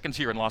 10 seconds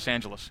here in Los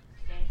Angeles.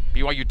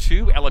 BYU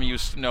 2,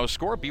 LMU no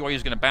score. BYU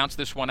is going to bounce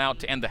this one out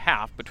to end the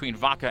half between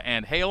Vaca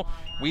and Hale.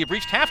 We have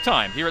reached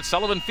halftime here at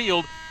Sullivan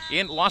Field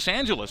in Los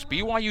Angeles.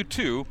 BYU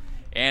 2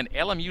 and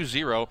LMU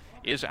 0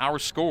 is our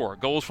score.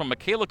 Goals from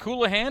Michaela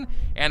Coulihan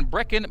and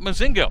Brecken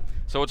Mozingo.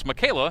 So it's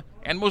Michaela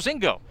and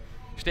Mozingo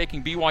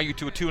staking BYU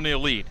to a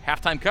 2-0 lead.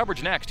 Halftime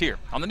coverage next here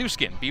on the new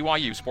skin,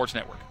 BYU Sports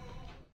Network.